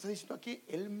 Entonces lo que está diciendo aquí: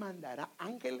 Él mandará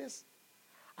ángeles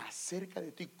acerca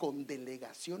de ti con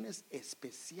delegaciones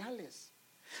especiales,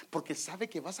 porque sabe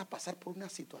que vas a pasar por una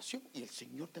situación y el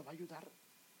Señor te va a ayudar.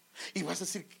 Y vas a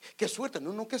decir: qué suerte.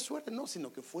 No, qué suerte, no,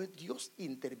 sino que fue Dios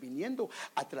interviniendo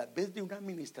a través de una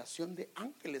administración de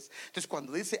ángeles. Entonces,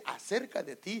 cuando dice acerca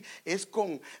de ti, es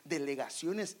con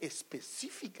delegaciones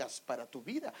específicas para tu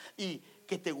vida y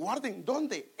que te guarden.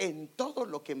 ¿Dónde? En todo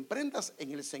lo que emprendas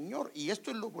en el Señor. Y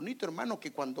esto es lo bonito, hermano,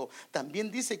 que cuando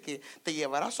también dice que te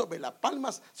llevará sobre las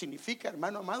palmas, significa,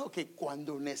 hermano amado, que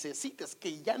cuando necesites,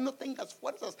 que ya no tengas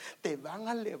fuerzas, te van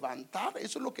a levantar.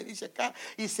 Eso es lo que dice acá.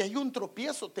 Y si hay un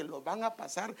tropiezo, te lo van a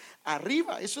pasar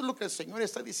arriba. Eso es lo que el Señor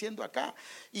está diciendo acá.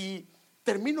 Y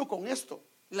termino con esto: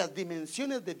 las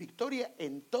dimensiones de victoria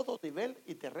en todo nivel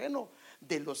y terreno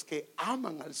de los que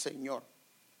aman al Señor.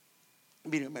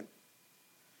 Miren, hermano,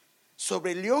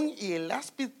 sobre el león y el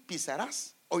áspid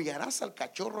pisarás, hollarás al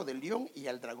cachorro del león y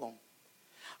al dragón.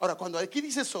 Ahora, cuando aquí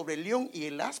dice sobre el león y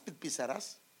el áspid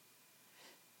pisarás,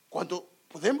 cuando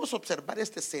podemos observar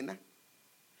esta escena,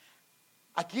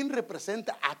 ¿a quién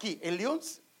representa? Aquí el león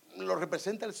lo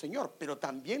representa el Señor, pero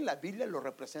también la Biblia lo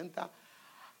representa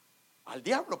al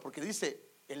diablo, porque dice: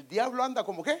 el diablo anda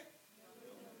como ¿qué?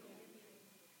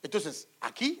 Entonces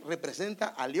aquí representa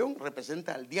al león,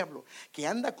 representa al diablo, que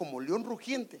anda como león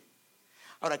rugiente.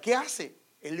 Ahora, ¿qué hace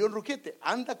el león rugiente?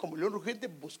 Anda como león rugiente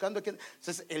buscando a quien.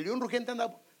 Entonces el león rugiente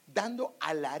anda dando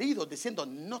alaridos, diciendo: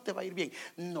 no te va a ir bien,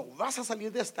 no vas a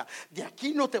salir de esta, de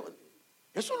aquí no te va.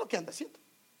 Eso es lo que anda haciendo.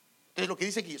 Entonces lo que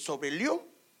dice aquí: sobre el león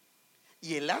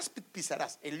y el áspid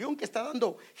pisarás. El león que está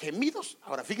dando gemidos.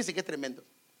 Ahora fíjese qué tremendo.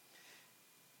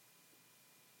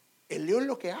 El león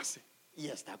lo que hace, y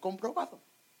está comprobado,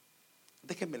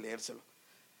 déjenme leérselo.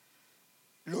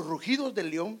 Los rugidos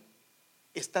del león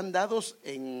están dados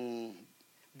en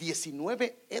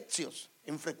 19 hercios,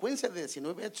 en frecuencia de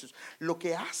 19 hercios. Lo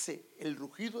que hace el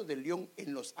rugido del león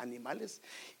en los animales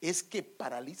es que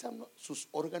paraliza sus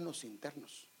órganos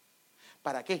internos.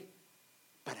 ¿Para qué?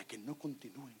 Para que no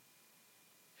continúen.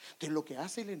 Entonces lo que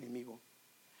hace el enemigo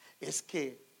es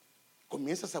que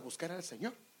comienzas a buscar al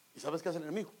Señor. ¿Y sabes qué hace el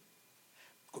enemigo?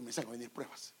 Comienzan a venir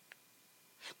pruebas.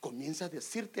 Comienza a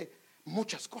decirte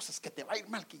muchas cosas, que te va a ir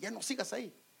mal, que ya no sigas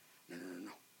ahí.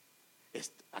 No.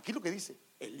 Aquí lo que dice,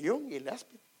 el león y el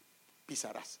áspid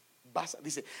pisarás.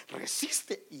 Dice,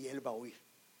 resiste y él va a huir.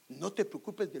 No te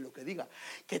preocupes de lo que diga.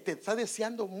 Que te está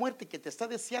deseando muerte, que te está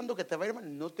deseando que te vaya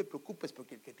mal, no te preocupes,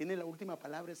 porque el que tiene la última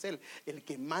palabra es Él. El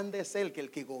que manda es Él, que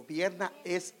el que gobierna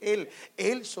es Él.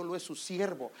 Él solo es su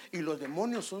siervo y los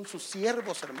demonios son sus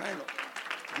siervos, hermano.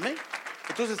 Amén.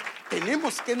 Entonces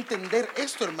tenemos que entender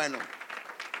esto, hermano.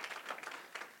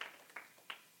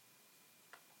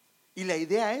 Y la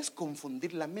idea es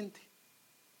confundir la mente.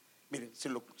 Miren, se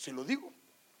lo digo,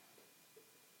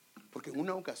 porque en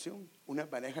una ocasión una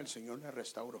pareja el Señor la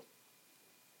restauró.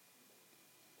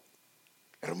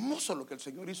 Hermoso lo que el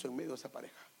Señor hizo en medio de esa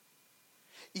pareja.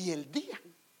 Y el día,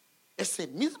 ese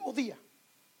mismo día,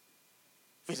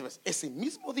 fíjense, ese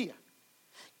mismo día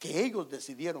que ellos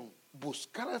decidieron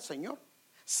buscar al Señor,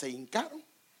 se hincaron,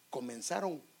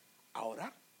 comenzaron a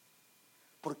orar,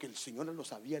 porque el Señor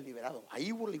los había liberado.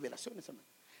 Ahí hubo liberaciones, hermano.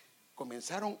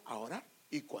 Comenzaron a orar,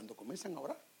 y cuando comienzan a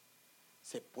orar,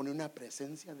 se pone una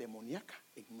presencia demoníaca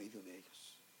en medio de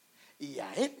ellos. Y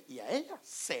a él y a ella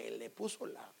se le puso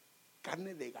la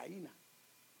carne de gallina.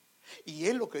 Y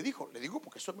él lo que dijo, le digo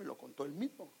porque eso me lo contó él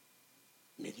mismo,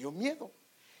 me dio miedo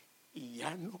y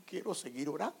ya no quiero seguir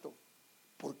orando,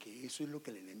 porque eso es lo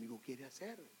que el enemigo quiere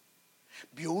hacer.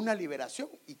 Vio una liberación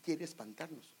y quiere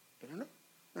espantarnos, pero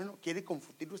no, quiere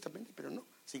confundir nuestra mente, pero no,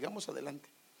 sigamos adelante.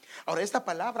 Ahora, esta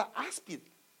palabra áspid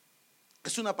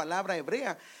es una palabra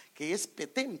hebrea que es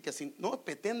petén,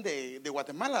 petén de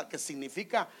Guatemala, que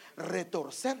significa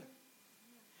retorcer.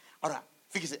 Ahora,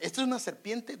 fíjese, esta es una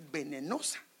serpiente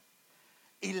venenosa.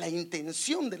 Y la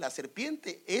intención de la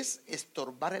serpiente es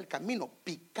estorbar el camino,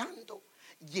 picando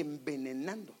y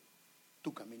envenenando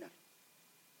tu caminar.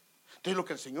 Entonces lo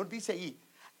que el Señor dice ahí,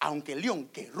 aunque el león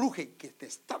que ruge, que te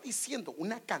está diciendo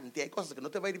una cantidad de cosas que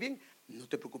no te va a ir bien, no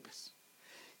te preocupes.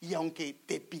 Y aunque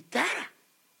te picara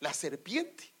la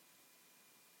serpiente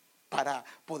para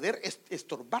poder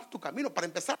estorbar tu camino, para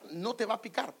empezar, no te va a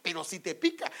picar. Pero si te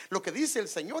pica, lo que dice el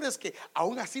Señor es que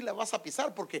aún así la vas a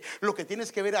pisar, porque lo que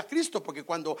tienes que ver a Cristo. Porque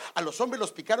cuando a los hombres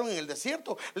los picaron en el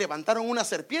desierto, levantaron una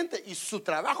serpiente y su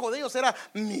trabajo de ellos era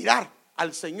mirar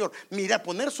al Señor,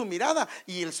 poner su mirada,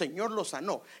 y el Señor los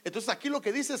sanó. Entonces aquí lo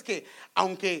que dice es que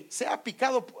aunque sea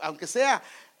picado, aunque sea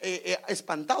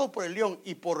espantado por el león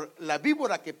y por la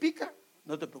víbora que pica,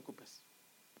 no te preocupes.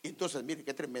 Y entonces mire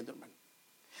qué tremendo, hermano.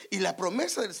 Y la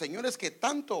promesa del Señor es que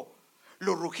tanto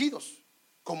los rugidos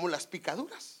como las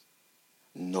picaduras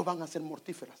no van a ser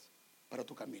mortíferas para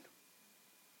tu camino.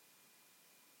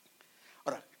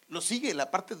 Ahora, lo sigue la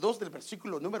parte 2 del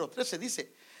versículo número 13,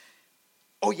 dice: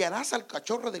 hollarás al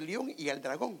cachorro del león y al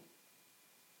dragón.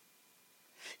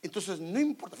 Entonces no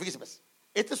importa, fíjese pues,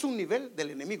 este es un nivel del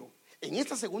enemigo. En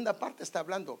esta segunda parte está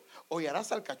hablando,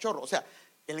 hollarás al cachorro. O sea,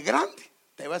 el grande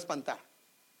te va a espantar,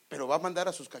 pero va a mandar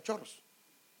a sus cachorros.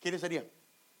 ¿Quiénes serían?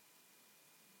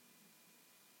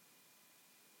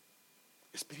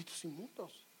 Espíritus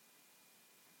inmundos,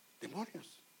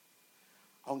 demonios.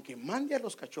 Aunque mande a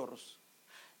los cachorros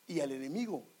y al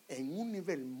enemigo en un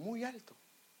nivel muy alto,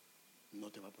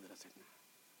 no te va a poder hacer nada.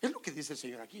 Es lo que dice el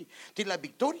Señor aquí. Que la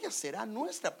victoria será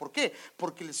nuestra. ¿Por qué?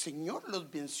 Porque el Señor los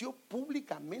venció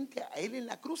públicamente a Él en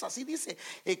la cruz. Así dice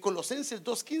Colosenses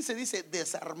 2:15, dice: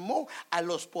 desarmó a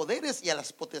los poderes y a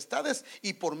las potestades,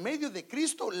 y por medio de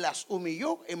Cristo las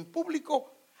humilló en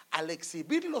público al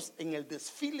exhibirlos en el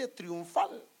desfile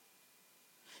triunfal.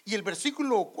 Y el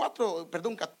versículo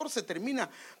 14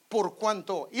 termina: por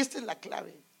cuanto, y esta es la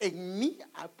clave, en mí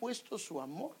ha puesto su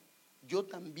amor, yo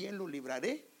también lo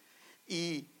libraré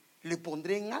y le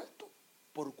pondré en alto,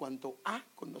 por cuanto ha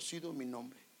conocido mi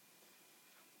nombre.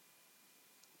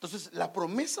 Entonces la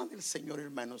promesa del Señor,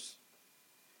 hermanos,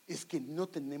 es que no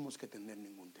tenemos que tener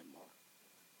ningún temor.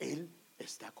 Él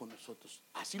está con nosotros.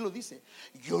 Así lo dice: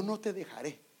 yo no te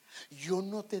dejaré, yo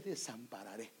no te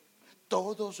desampararé.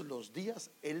 Todos los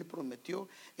días Él prometió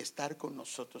estar con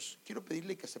nosotros. Quiero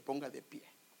pedirle que se ponga de pie.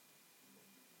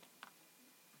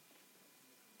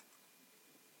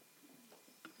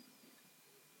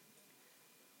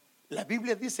 La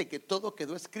Biblia dice que todo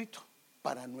quedó escrito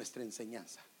para nuestra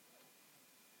enseñanza.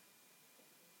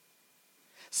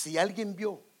 Si alguien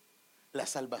vio la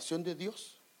salvación de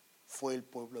Dios, fue el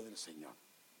pueblo del Señor.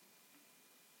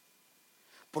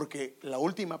 Porque la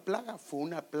última plaga fue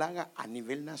una plaga a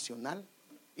nivel nacional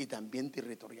y también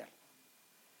territorial.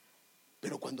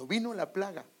 Pero cuando vino la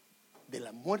plaga de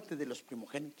la muerte de los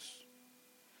primogénitos,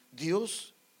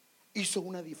 Dios hizo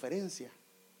una diferencia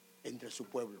entre su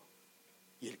pueblo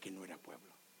y el que no era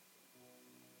pueblo.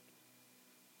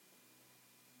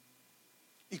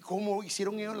 ¿Y cómo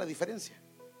hicieron ellos la diferencia?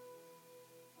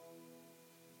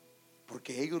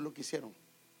 Porque ellos lo que hicieron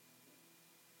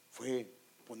fue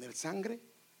poner sangre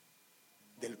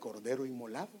del cordero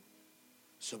inmolado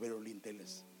sobre los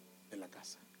linteles de la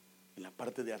casa, en la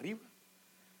parte de arriba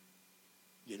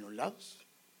y en los lados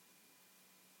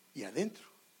y adentro.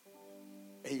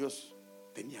 Ellos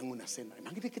tenían una cena.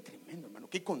 Imagínate qué tremendo, hermano,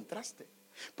 qué contraste.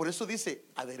 Por eso dice: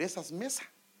 aderezas mesa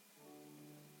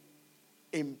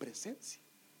en presencia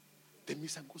de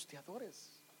mis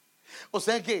angustiadores. O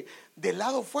sea que del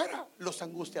lado fuera los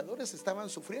angustiadores estaban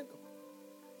sufriendo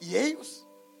y ellos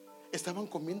estaban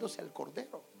comiéndose al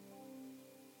cordero.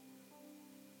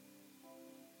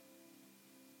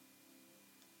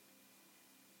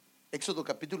 Éxodo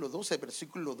capítulo 12,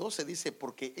 versículo 12 dice: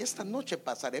 porque esta noche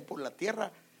pasaré por la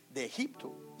tierra de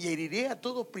Egipto y heriré a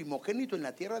todo primogénito en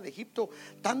la tierra de Egipto,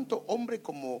 tanto hombre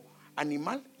como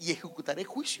animal, y ejecutaré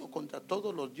juicio contra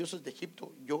todos los dioses de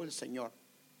Egipto, yo el Señor.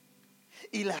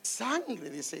 Y la sangre,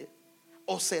 dice,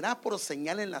 os será por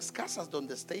señal en las casas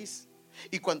donde estéis.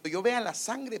 Y cuando yo vea la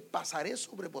sangre, pasaré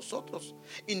sobre vosotros,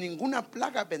 y ninguna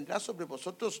plaga vendrá sobre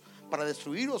vosotros para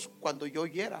destruiros cuando yo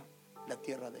hiera la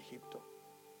tierra de Egipto.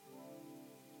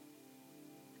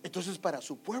 Entonces, para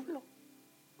su pueblo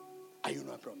hay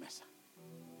una promesa.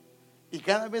 Y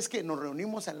cada vez que nos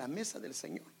reunimos a la mesa del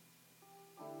Señor,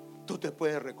 tú te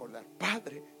puedes recordar: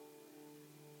 Padre,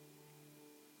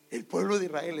 el pueblo de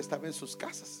Israel estaba en sus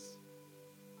casas.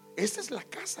 Esta es la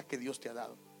casa que Dios te ha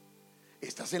dado.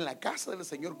 Estás en la casa del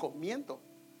Señor comiendo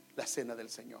la cena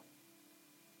del Señor.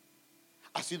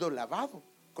 Has sido lavado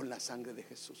con la sangre de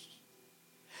Jesús.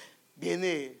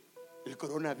 Viene el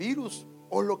coronavirus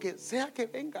o lo que sea que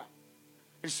venga,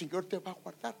 el Señor te va a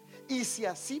guardar. Y si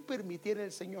así permitiera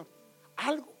el Señor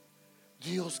algo,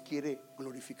 Dios quiere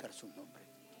glorificar su nombre.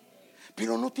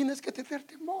 Pero no tienes que tener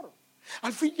temor.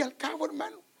 Al fin y al cabo,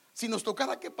 hermano, si nos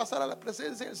tocara que pasar a la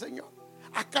presencia del Señor,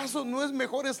 ¿acaso no es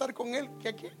mejor estar con Él que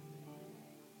aquí?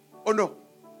 ¿O no?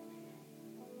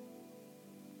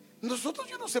 Nosotros,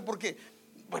 yo no sé por qué.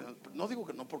 Bueno, no digo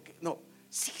que no, porque no.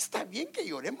 Sí está bien que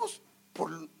lloremos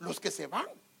por los que se van,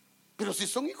 pero si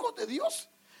son hijos de Dios,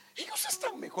 ellos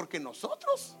están mejor que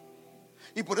nosotros.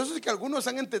 Y por eso es que algunos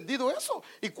han entendido eso.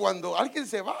 Y cuando alguien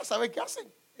se va, ¿sabe qué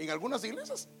hacen? En algunas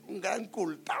iglesias, un gran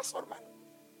cultazo, hermano,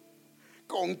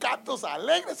 con cantos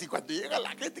alegres. Y cuando llega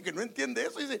la gente que no entiende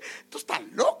eso, dice: tú estás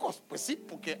locos. Pues sí,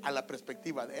 porque a la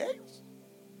perspectiva de ellos.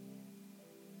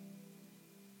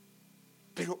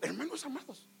 Pero, hermanos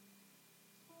amados,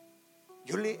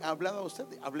 yo le he hablado a usted,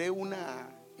 hablé en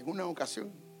una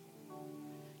ocasión,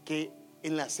 que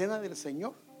en la cena del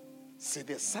Señor se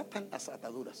desatan las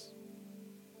ataduras.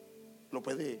 Lo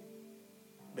puede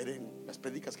ver en las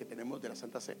prédicas que tenemos de la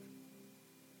Santa Cena.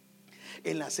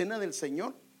 En la cena del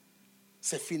Señor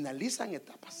se finalizan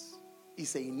etapas y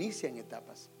se inician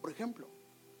etapas. Por ejemplo,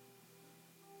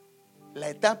 la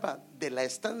etapa de la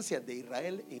estancia de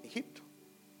Israel en Egipto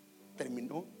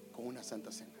terminó con una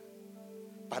Santa Cena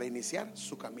para iniciar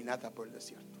su caminata por el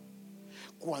desierto.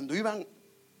 Cuando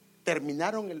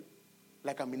terminaron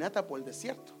la caminata por el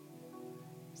desierto,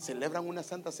 celebran una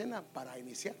Santa Cena para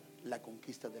iniciar la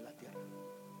conquista de la tierra.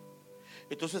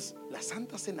 Entonces, la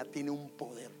Santa Cena tiene un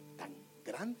poder tan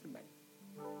grande, hermano.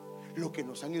 Lo que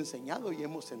nos han enseñado y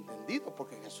hemos entendido,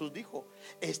 porque Jesús dijo: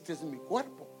 este es mi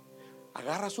cuerpo.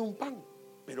 Agarras un pan,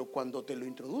 pero cuando te lo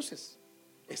introduces,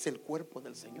 es el cuerpo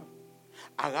del Señor.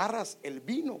 Agarras el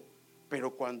vino,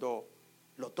 pero cuando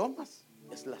lo tomas,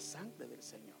 es la sangre del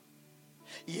Señor.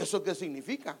 ¿Y eso qué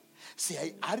significa? Si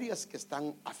hay áreas que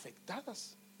están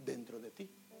afectadas dentro de ti,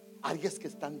 áreas que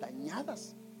están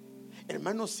dañadas,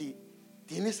 hermano, si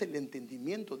tienes el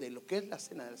entendimiento de lo que es la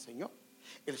cena del Señor,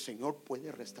 el Señor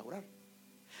puede restaurar.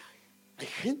 Hay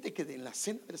gente que en la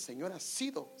cena del Señor ha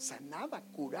sido sanada,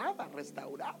 curada,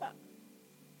 restaurada.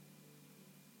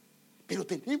 Pero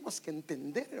tenemos que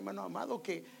entender, hermano amado,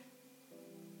 que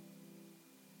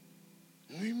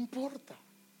no importa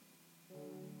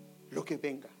lo que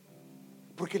venga,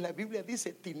 porque la Biblia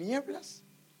dice: tinieblas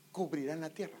cubrirán la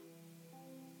tierra.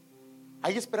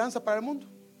 ¿Hay esperanza para el mundo?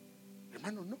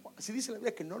 Hermano, no. Así dice la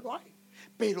Biblia que no lo hay.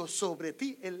 Pero sobre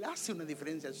ti Él hace una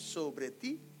diferencia. Sobre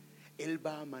ti Él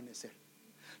va a amanecer.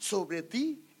 Sobre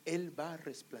ti Él va a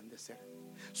resplandecer.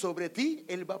 Sobre ti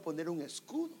Él va a poner un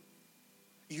escudo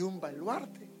y un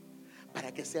baluarte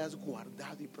para que seas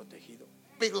guardado y protegido.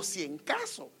 Pero si en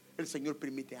caso el Señor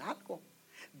permite algo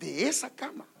de esa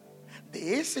cama,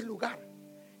 de ese lugar,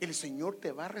 el Señor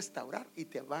te va a restaurar y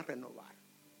te va a renovar.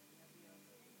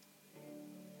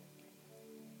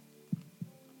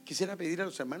 Quisiera pedir a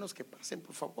los hermanos que pasen,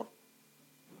 por favor.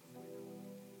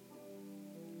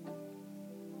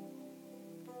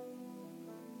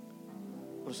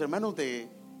 Los hermanos de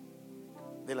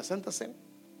la Santa Cena.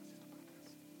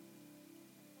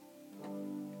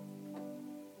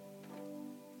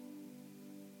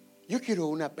 Yo quiero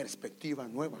una perspectiva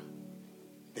nueva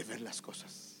de ver las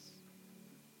cosas.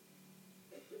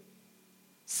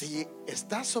 Si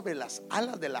estás sobre las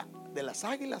alas de las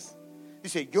águilas,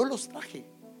 dice, yo los traje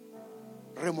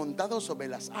remontados sobre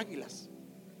las águilas.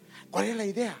 ¿Cuál es la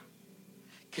idea?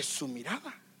 Que su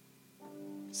mirada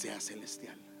sea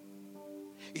celestial.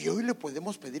 Y hoy le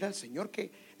podemos pedir al Señor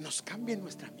que nos cambie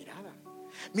nuestra mirada.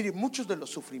 Mire, muchos de los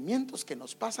sufrimientos que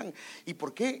nos pasan y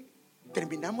por qué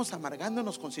terminamos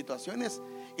amargándonos con situaciones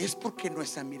es porque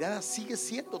nuestra mirada sigue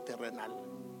siendo terrenal.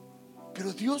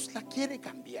 Pero Dios la quiere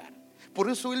cambiar. Por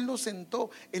eso Él nos sentó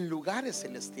en lugares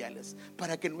celestiales,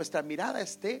 para que nuestra mirada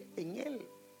esté en Él.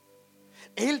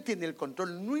 Él tiene el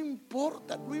control. No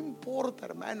importa,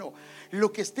 hermano,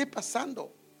 lo que esté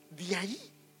pasando, de ahí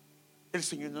el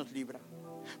Señor nos libra.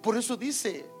 Por eso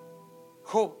dice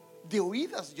Job: de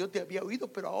oídas yo te había oído,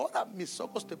 pero ahora mis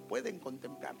ojos te pueden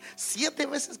contemplar. 7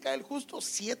 veces cae el justo,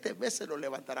 7 veces lo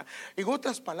levantará. En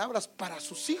otras palabras, para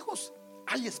sus hijos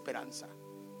hay esperanza.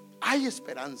 Hay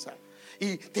esperanza.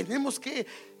 Y tenemos que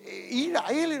ir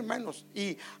a Él, hermanos.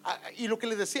 Y lo que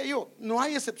les decía yo, no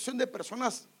hay excepción de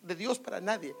personas de Dios para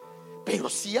nadie. Pero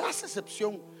sí hace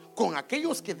excepción con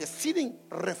aquellos que deciden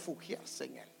refugiarse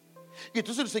en Él. Y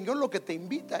entonces el Señor lo que te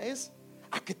invita es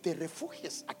a que te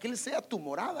refugies, a que Él sea tu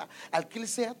morada, a que Él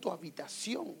sea tu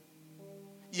habitación.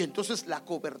 Y entonces la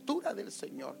cobertura del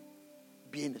Señor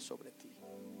viene sobre ti.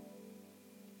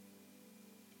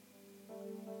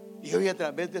 Y hoy, a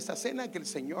través de esta cena, que el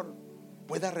Señor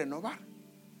pueda renovar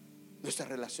nuestra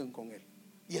relación con Él,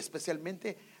 y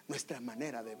especialmente nuestra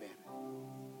manera de ver.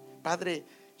 Padre,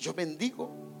 yo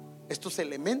bendigo estos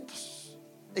elementos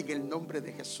en el nombre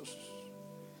de Jesús.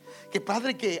 Que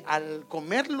Padre, que al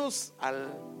comerlos,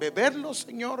 al beberlos,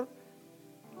 Señor,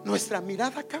 nuestra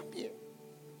mirada cambie.